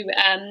to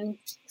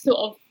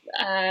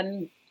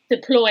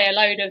deploy a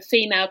load of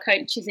female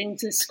coaches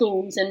into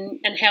schools and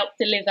help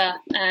deliver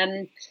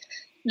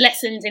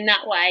lessons in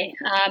that way.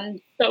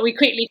 But we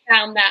quickly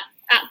found that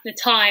at the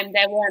time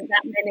there weren't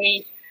that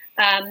many,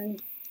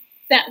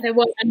 that there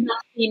weren't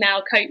enough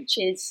female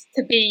coaches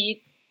to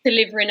be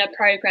delivering a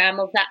programme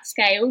of that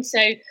scale. So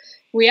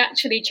we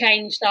actually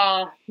changed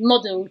our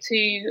model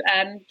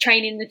to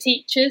training the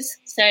teachers.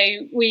 So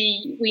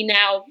we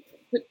now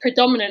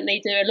predominantly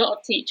do a lot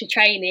of teacher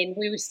training.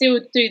 We will still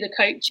do the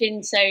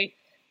coaching. So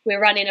we're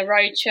running a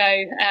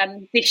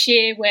roadshow this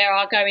year where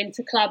I'll go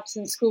into clubs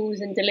and schools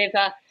and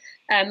deliver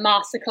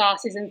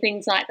masterclasses and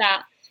things like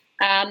that.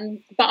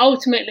 But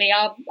ultimately,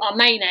 our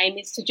main aim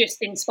is to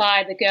just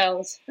inspire the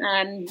girls.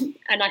 And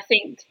I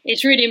think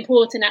it's really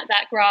important at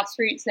that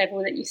grassroots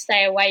level that you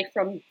stay away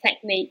from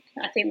technique.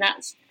 I think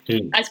that's,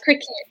 as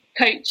cricket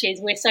coaches,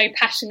 we're so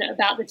passionate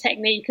about the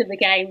technique of the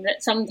game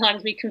that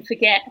sometimes we can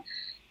forget,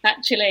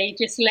 actually,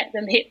 just let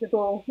them hit the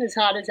ball as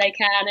hard as they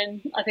can.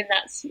 And I think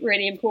that's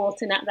really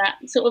important at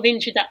that sort of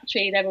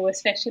introductory level,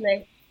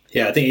 especially.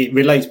 Yeah, I think it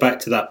relates back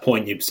to that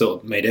point you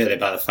sort of made earlier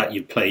about the fact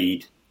you've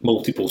played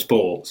multiple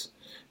sports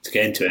to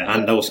get into it,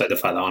 and also the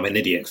fact that I'm an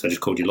idiot because I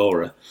just called you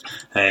Laura.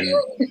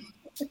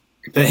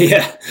 But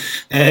yeah,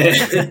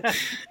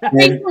 I've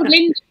been called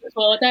Linda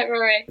before. Don't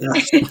worry.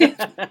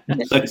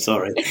 I'm so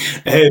sorry.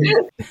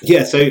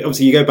 Yeah, so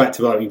obviously you go back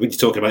to what you were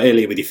talking about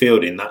earlier with your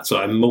fielding. That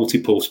sort of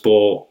multiple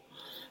sport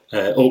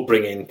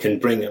upbringing can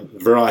bring a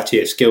variety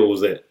of skills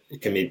that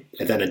can be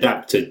then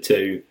adapted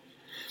to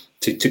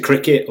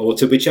cricket or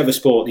to whichever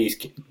sport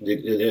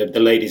the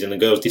ladies and the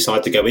girls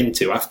decide to go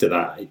into after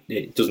that.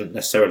 It doesn't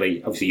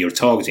necessarily, obviously you're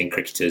targeting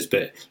cricketers,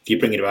 but if you're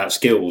bringing about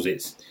skills,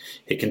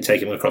 it can take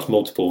them across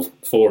multiple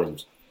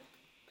forums.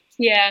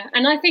 Yeah,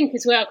 and I think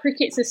as well,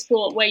 cricket's a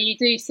sport where you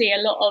do see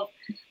a lot of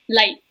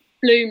late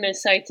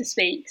bloomers, so to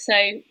speak. So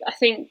I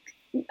think,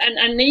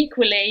 and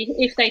equally,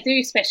 if they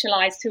do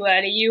specialise too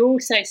early, you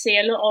also see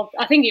a lot of,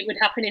 I think it would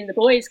happen in the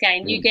boys'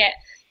 game. You get,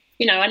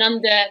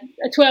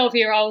 a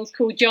 12-year-old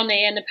called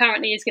Johnny, and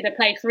apparently he's going to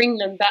play for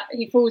England, but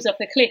he falls off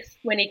a cliff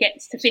when he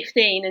gets to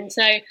 15. And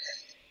so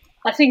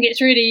I think it's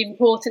really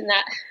important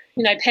that,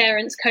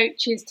 parents,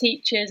 coaches,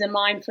 teachers are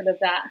mindful of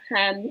that.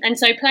 And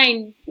so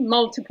playing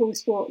multiple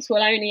sports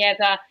will only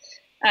ever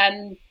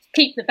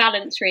keep the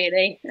balance,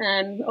 really,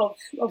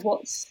 of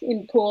what's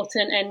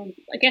important. And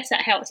I guess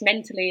that helps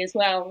mentally as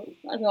well.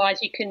 Otherwise,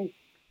 you can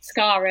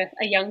scar a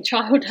young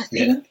child, I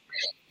think.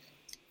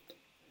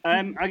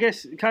 Yeah. I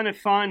guess kind of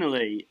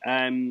finally,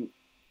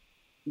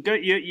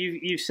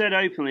 you've said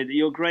openly that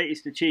your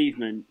greatest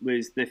achievement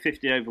was the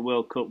 50-over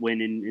World Cup win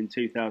in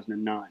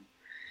 2009.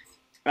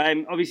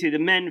 Obviously, the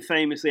men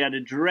famously had a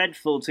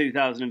dreadful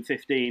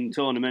 2015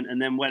 tournament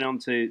and then went on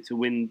to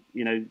win,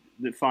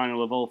 the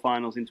final of all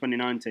finals in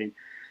 2019.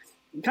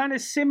 Kind of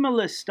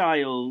similar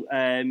style,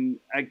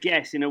 I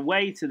guess, in a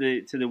way to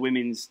the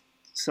women's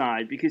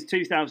side, because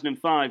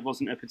 2005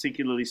 wasn't a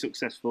particularly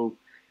successful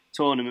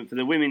tournament for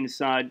the women's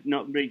side,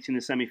 not reaching the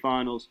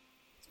semi-finals,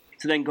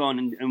 to then go on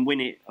and win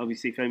it,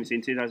 obviously famously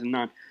in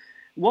 2009.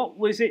 What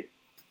was it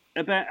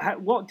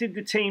about? What did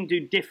the team do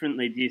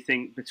differently, do you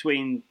think,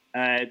 between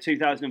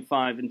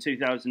 2005 and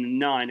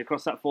 2009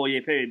 across that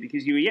 4-year period?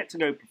 Because you were yet to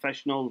go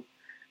professional.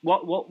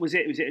 What was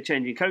it? Was it a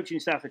change in coaching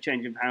staff, a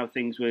change of how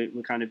things were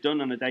kind of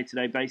done on a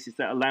day-to-day basis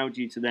that allowed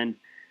you to then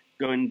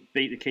go and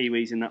beat the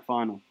Kiwis in that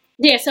final?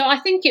 Yeah, so I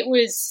think it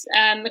was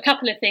a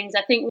couple of things.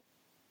 I think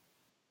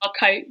our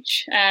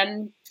coach,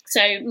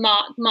 So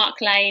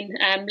Mark Lane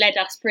led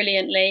us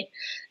brilliantly.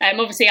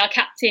 Obviously, our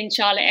captain,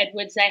 Charlotte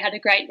Edwards, they had a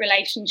great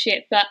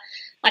relationship. But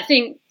I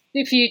think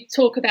if you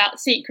talk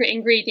about secret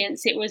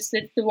ingredients, it was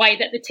the way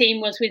that the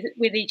team was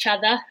with each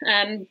other.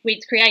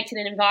 We'd created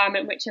an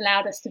environment which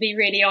allowed us to be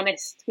really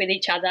honest with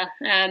each other.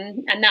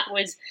 And that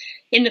was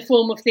in the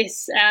form of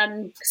this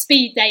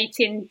speed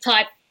dating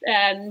type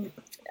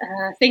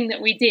thing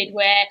that we did,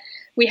 where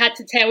we had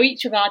to tell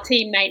each of our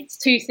teammates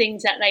 2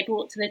 things that they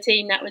brought to the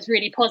team that was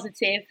really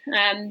positive,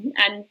 and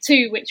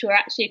 2 which were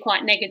actually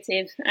quite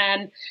negative.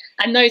 And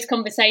those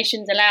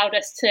conversations allowed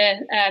us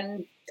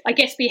to, I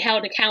guess, be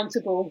held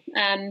accountable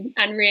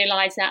and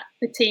realise that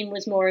the team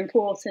was more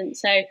important.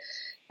 So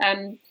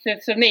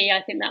for me,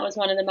 I think that was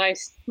one of the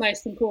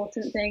most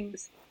important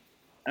things.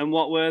 And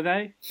what were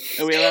they?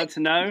 Are we allowed to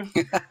know?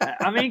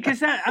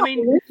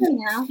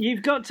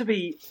 You've got to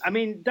be. I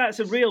mean,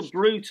 that's a real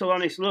brutal,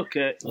 honest look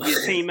at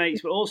your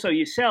teammates, but also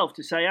yourself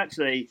to say,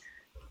 actually,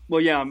 well,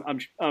 yeah,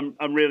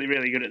 I'm really,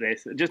 really good at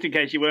this. Just in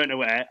case you weren't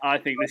aware, I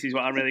think this is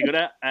what I'm really good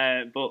at.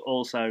 But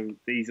also,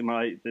 these are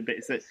the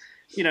bits that,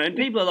 and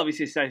people will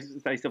obviously say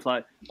stuff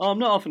like, "Oh, I'm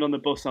not often on the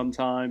bus on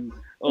time,"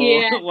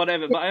 or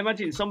whatever. But I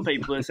imagine some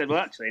people have said, "Well,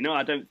 actually, no,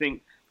 I don't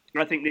think.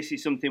 I think this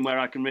is something where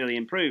I can really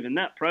improve." And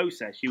that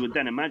process, you would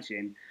then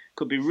imagine,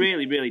 could be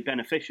really, really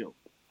beneficial.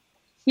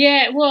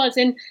 Yeah, it was.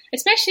 And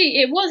especially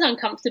it was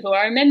uncomfortable,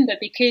 I remember,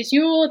 because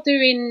you're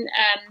saying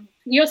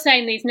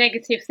these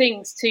negative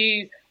things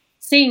to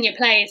senior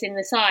players in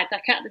the side.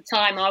 Like at the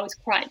time, I was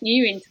quite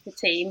new into the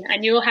team,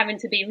 and you're having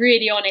to be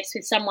really honest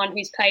with someone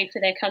who's played for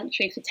their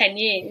country for 10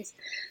 years.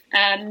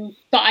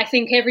 But I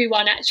think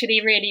everyone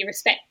actually really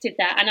respected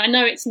that. And I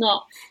know it's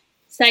not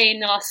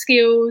saying our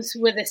skills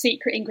were the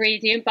secret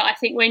ingredient, but I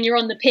think when you're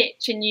on the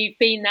pitch and you've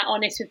been that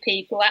honest with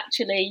people,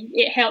 actually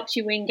it helps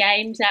you win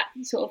games, that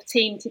sort of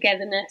team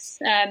togetherness.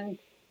 So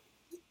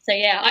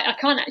yeah, I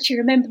can't actually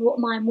remember what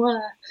mine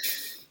were.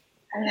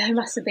 It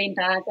must have been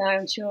bad though,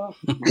 I'm sure.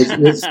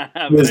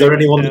 Was there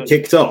anyone that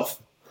kicked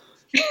off?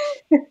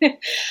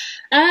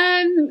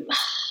 I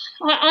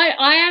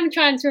am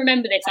trying to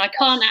remember this. I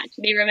can't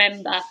actually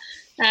remember.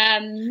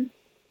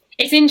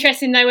 It's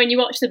interesting though when you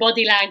watch the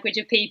body language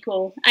of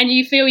people and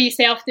you feel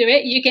yourself do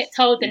it. You get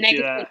told the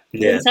negative,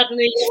 and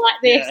suddenly you're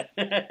like this.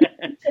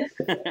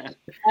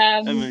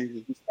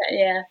 Amazing.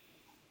 Yeah.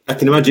 I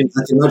can imagine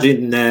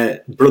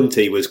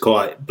Brunty was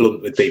quite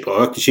blunt with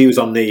people. She was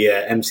on the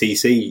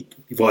MCC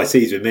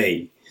YCs with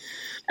me.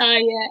 Oh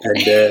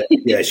yeah.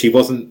 And she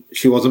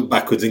wasn't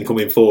backwards in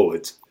coming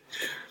forwards.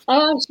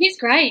 Oh, she's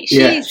great.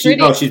 She's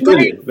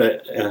brilliant.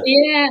 But,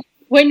 yeah.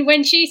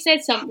 When she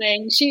said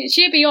something,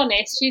 she'll be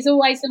honest. She's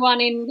always the one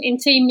in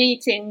team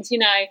meetings.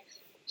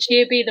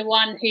 She'll be the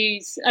one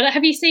who's.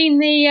 Have you seen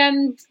the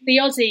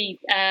Aussie?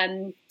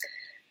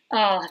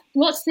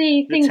 What's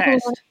the thing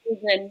test. called?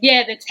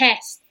 Yeah, the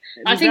test.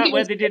 I think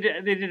where they did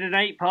an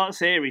 8-part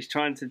series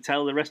trying to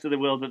tell the rest of the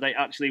world that they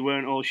actually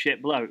weren't all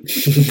shit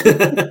blokes.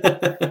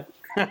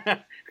 Yeah,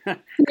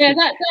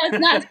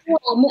 that's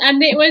one.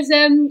 And it was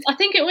I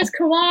think it was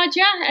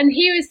Kawaja, and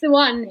he was the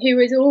one who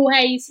was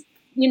always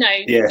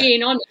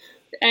being honest,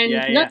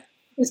 and nothing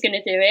was going to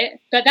do it.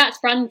 But that's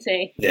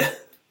Brunty. Yeah.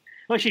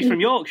 Well, she's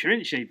from Yorkshire,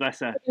 isn't she? Bless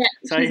her. Yeah,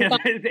 so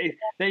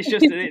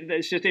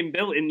it's just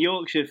inbuilt in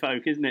Yorkshire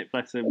folk, isn't it?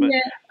 Bless her. But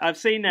I've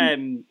seen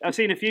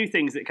a few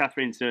things that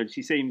Catherine's done.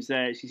 She seems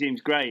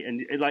great,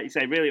 and like you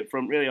say, really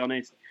upfront, really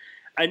honest,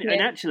 and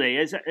actually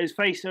has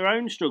faced her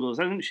own struggles,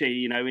 hasn't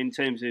she? In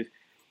terms of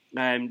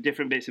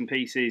different bits and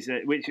pieces,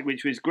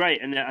 which was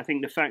great. And I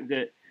think the fact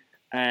that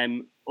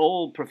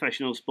all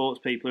professional sports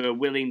people are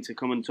willing to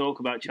come and talk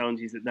about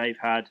challenges that they've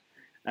had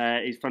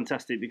is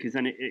fantastic, because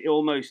then it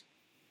almost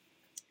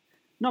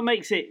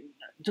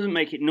doesn't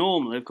make it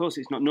normal. Of course,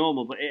 it's not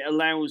normal, but it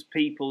allows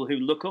people who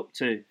look up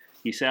to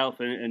yourself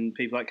and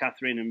people like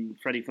Catherine and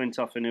Freddie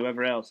Flintoff and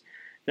whoever else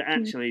that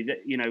actually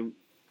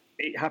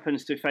it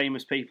happens to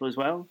famous people as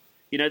well.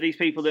 These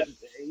people that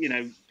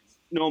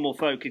normal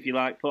folk, if you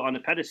like, put on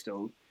a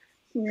pedestal.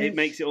 It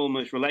makes it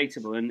almost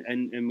relatable,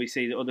 and we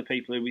see that other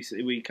people who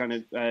we kind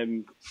of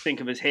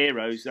think of as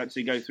heroes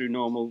actually go through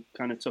normal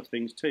kind of tough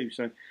things too.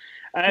 So,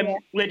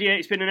 Lydia,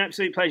 it's been an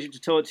absolute pleasure to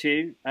talk to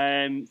you.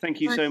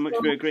 Thank you so much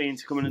for agreeing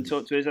to come in and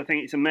talk to us. I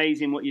think it's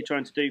amazing what you're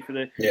trying to do for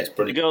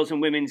the girls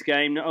and women's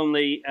game, not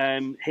only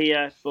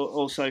here but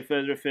also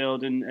further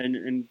afield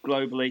and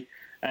globally.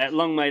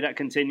 Long may that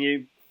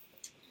continue.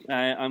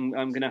 I'm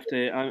going to have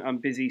to. I'm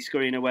busy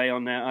scurrying away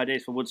on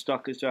ideas for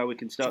Woodstock as to how we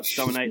can start to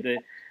dominate the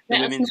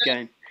women's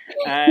game.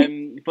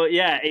 But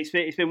yeah,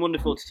 it's been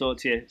wonderful to talk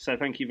to you. So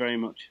thank you very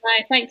much.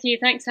 Right, thank you.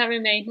 Thanks for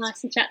having me.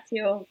 Nice to chat to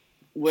you all.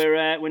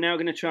 We're now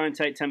going to try and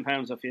take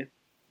 £10 off you.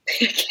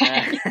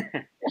 Okay.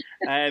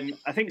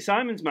 I think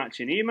Simon's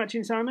matching. Are you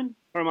matching, Simon,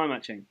 or am I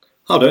matching?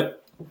 I'll do it.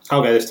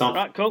 I'll go this time.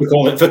 Right, cool.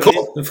 For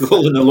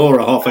calling the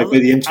Laura halfway through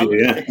the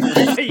interview,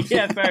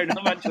 yeah, fair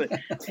enough, actually.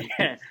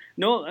 Yeah.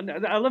 No,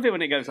 I love it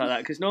when it goes like that,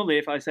 because normally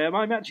if I say, am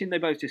I matching, they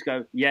both just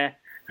go, yeah.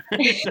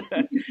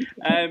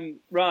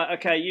 Right,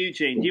 okay,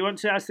 Eugene, do you want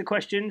to ask the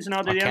questions and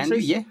I'll do the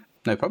answers? Yeah,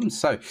 no problem.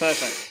 So,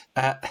 perfect.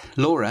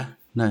 Laura,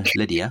 No,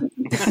 Lydia.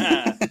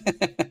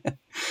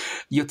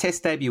 Your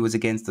Test debut was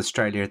against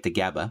Australia at the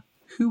Gabba.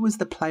 Who was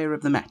the player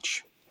of the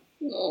match?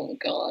 Oh,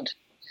 God.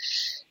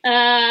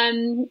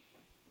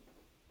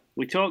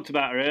 We talked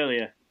about her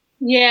earlier.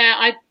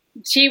 Yeah,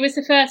 she was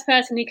the first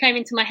person who came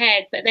into my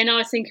head, but then I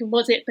was thinking,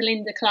 was it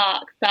Belinda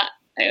Clark? But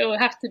it will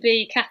have to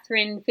be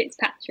Catherine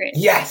Fitzpatrick.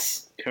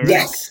 Yes. Correct.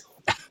 Yes.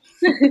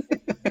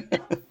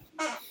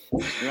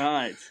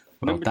 Right.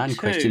 Well Number done. 2.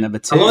 Question number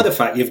 2. I like the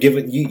fact you've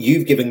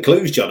given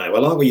clues, Jono. I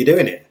like what you're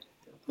doing it.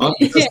 Yeah,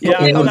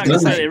 I thought I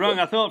completely wrong.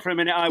 I thought for a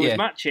minute I was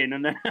matching,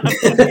 and then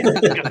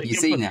You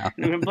see now.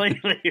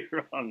 completely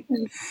wrong.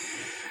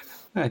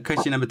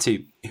 Question number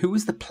 2. Who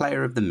was the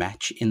player of the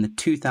match in the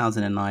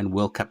 2009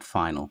 World Cup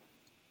final?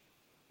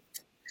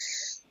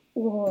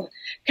 Oh.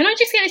 Can I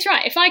just get this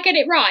right? If I get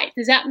it right,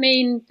 does that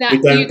mean that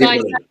We don't you give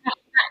guys money. have to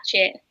match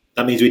it?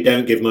 That means we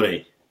don't give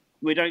money.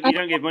 You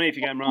don't give money if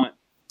you get them right.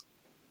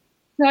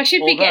 So I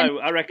should be getting...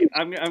 Although I reckon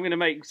I'm going to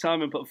make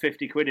Simon put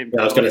 50 quid in.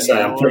 Yeah, I was going to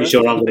say, I'm pretty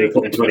sure I'm going to be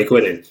putting 20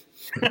 quid in. So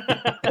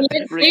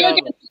you're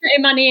going to put your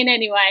money in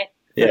anyway.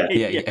 Yeah.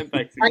 Yeah,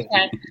 basically.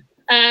 Okay.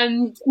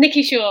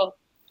 Nikki Shaw.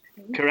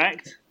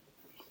 Correct.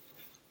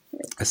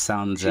 It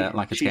sounds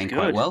like it's she's going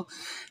quite good. well.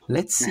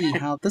 Let's see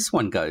how this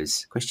one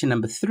goes. Question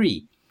number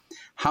 3.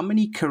 How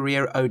many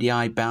career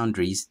ODI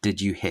boundaries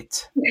did you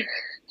hit?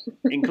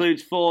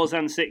 Includes 4s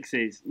and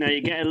 6s. Now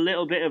you get a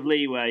little bit of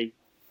leeway.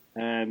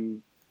 I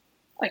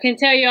can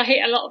tell you I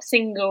hit a lot of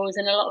singles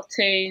and a lot of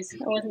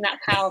 2s. I wasn't that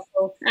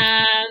powerful.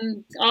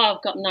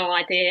 I've got no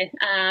idea.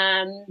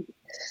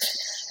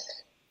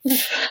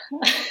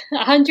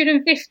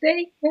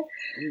 150?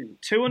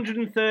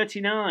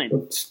 239.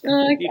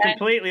 Okay. You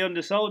completely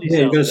undersold Yeah,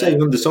 yourself. you're going to say you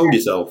undersold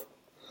yourself.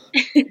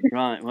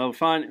 Right. Well,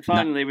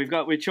 finally we've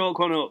chalk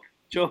one up.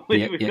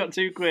 We've got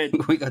 2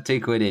 quid. We got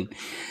 2 quid in.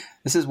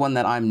 This is one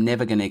that I'm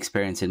never going to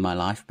experience in my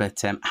life,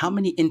 but how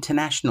many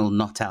international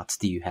not-outs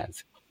do you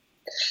have?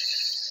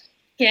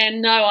 Yeah,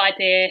 no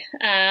idea.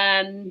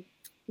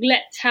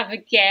 Let's have a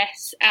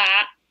guess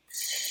at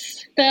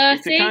 30.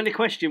 It's the kind of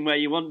question where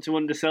you want to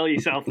undersell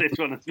yourself, this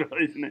one as well,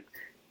 isn't it?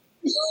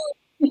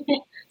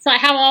 It's like,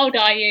 how old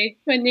are you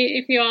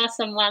if you ask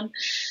someone?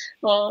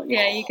 Or,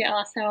 you get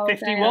asked how old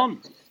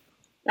 51.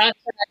 they are.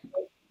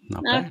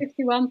 Not No, bad.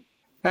 51.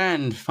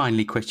 And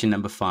finally, question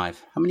number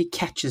 5. How many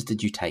catches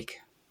did you take?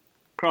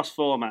 Cross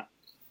format.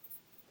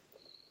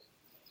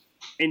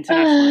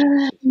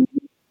 Internationally.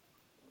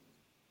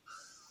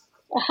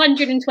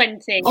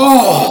 120.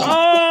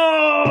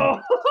 Oh!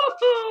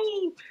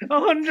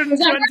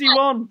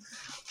 121.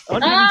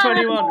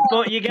 121.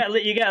 But you get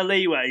a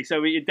leeway,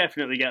 so you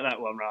definitely get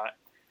that one right.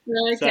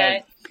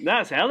 Okay. So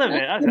that's hell of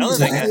it. That's hell of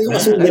it. That's That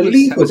was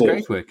unbelievable.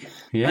 great work.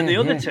 Yeah, And the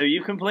other 2,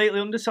 you completely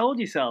undersold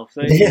yourself.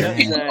 So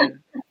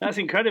that's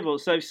incredible.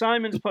 So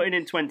Simon's putting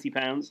in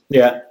 £20.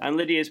 Yeah. And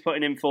Lydia's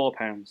putting in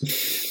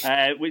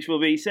 £4, which will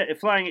be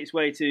flying its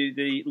way to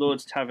the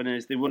Lord's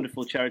Taverners, the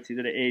wonderful charity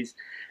that it is.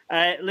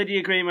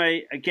 Lydia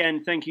Greenway,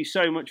 again, thank you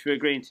so much for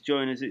agreeing to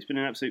join us. It's been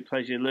an absolute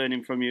pleasure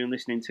learning from you and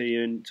listening to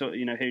you and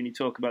hearing you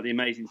talk about the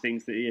amazing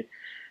things that you're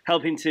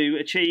helping to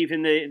achieve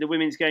in the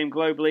women's game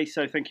globally.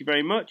 So thank you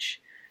very much.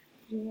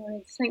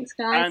 Thanks,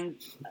 guys.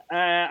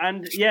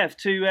 And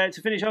to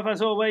finish off,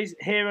 as always,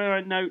 here are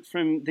a note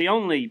from the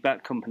only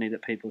bet company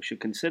that people should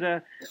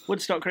consider,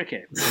 Woodstock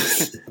Cricket.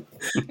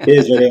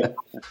 Cheers, Lydia.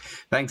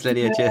 Thanks,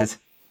 Lydia. Cheers.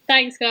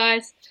 Thanks,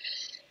 guys.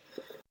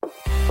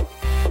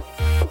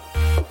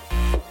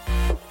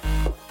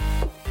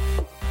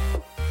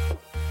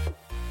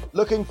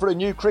 Looking for a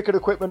new cricket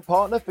equipment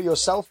partner for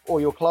yourself or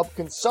your club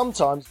can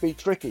sometimes be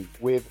tricky.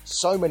 With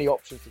so many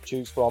options to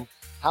choose from,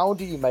 how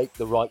do you make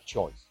the right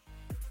choice?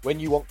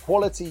 When you want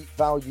quality,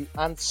 value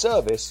and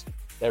service,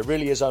 there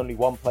really is only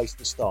one place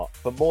to start.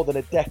 For more than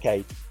a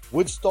decade,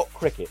 Woodstock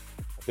Cricket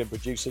have been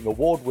producing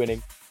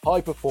award-winning,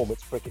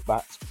 high-performance cricket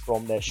bats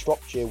from their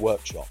Shropshire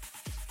workshop.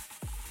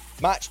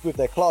 Matched with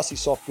their classy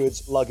soft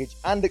goods, luggage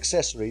and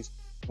accessories,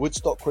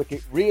 Woodstock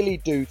Cricket really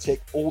do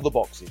tick all the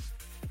boxes.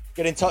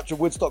 Get in touch with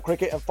Woodstock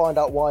Cricket and find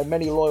out why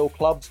many loyal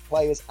clubs,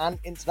 players and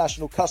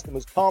international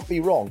customers can't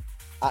be wrong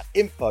at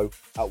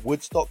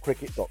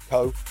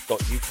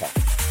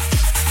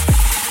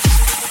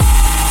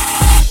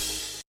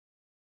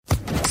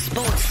info@woodstockcricket.co.uk.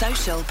 Sports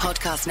Social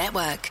Podcast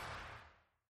Network.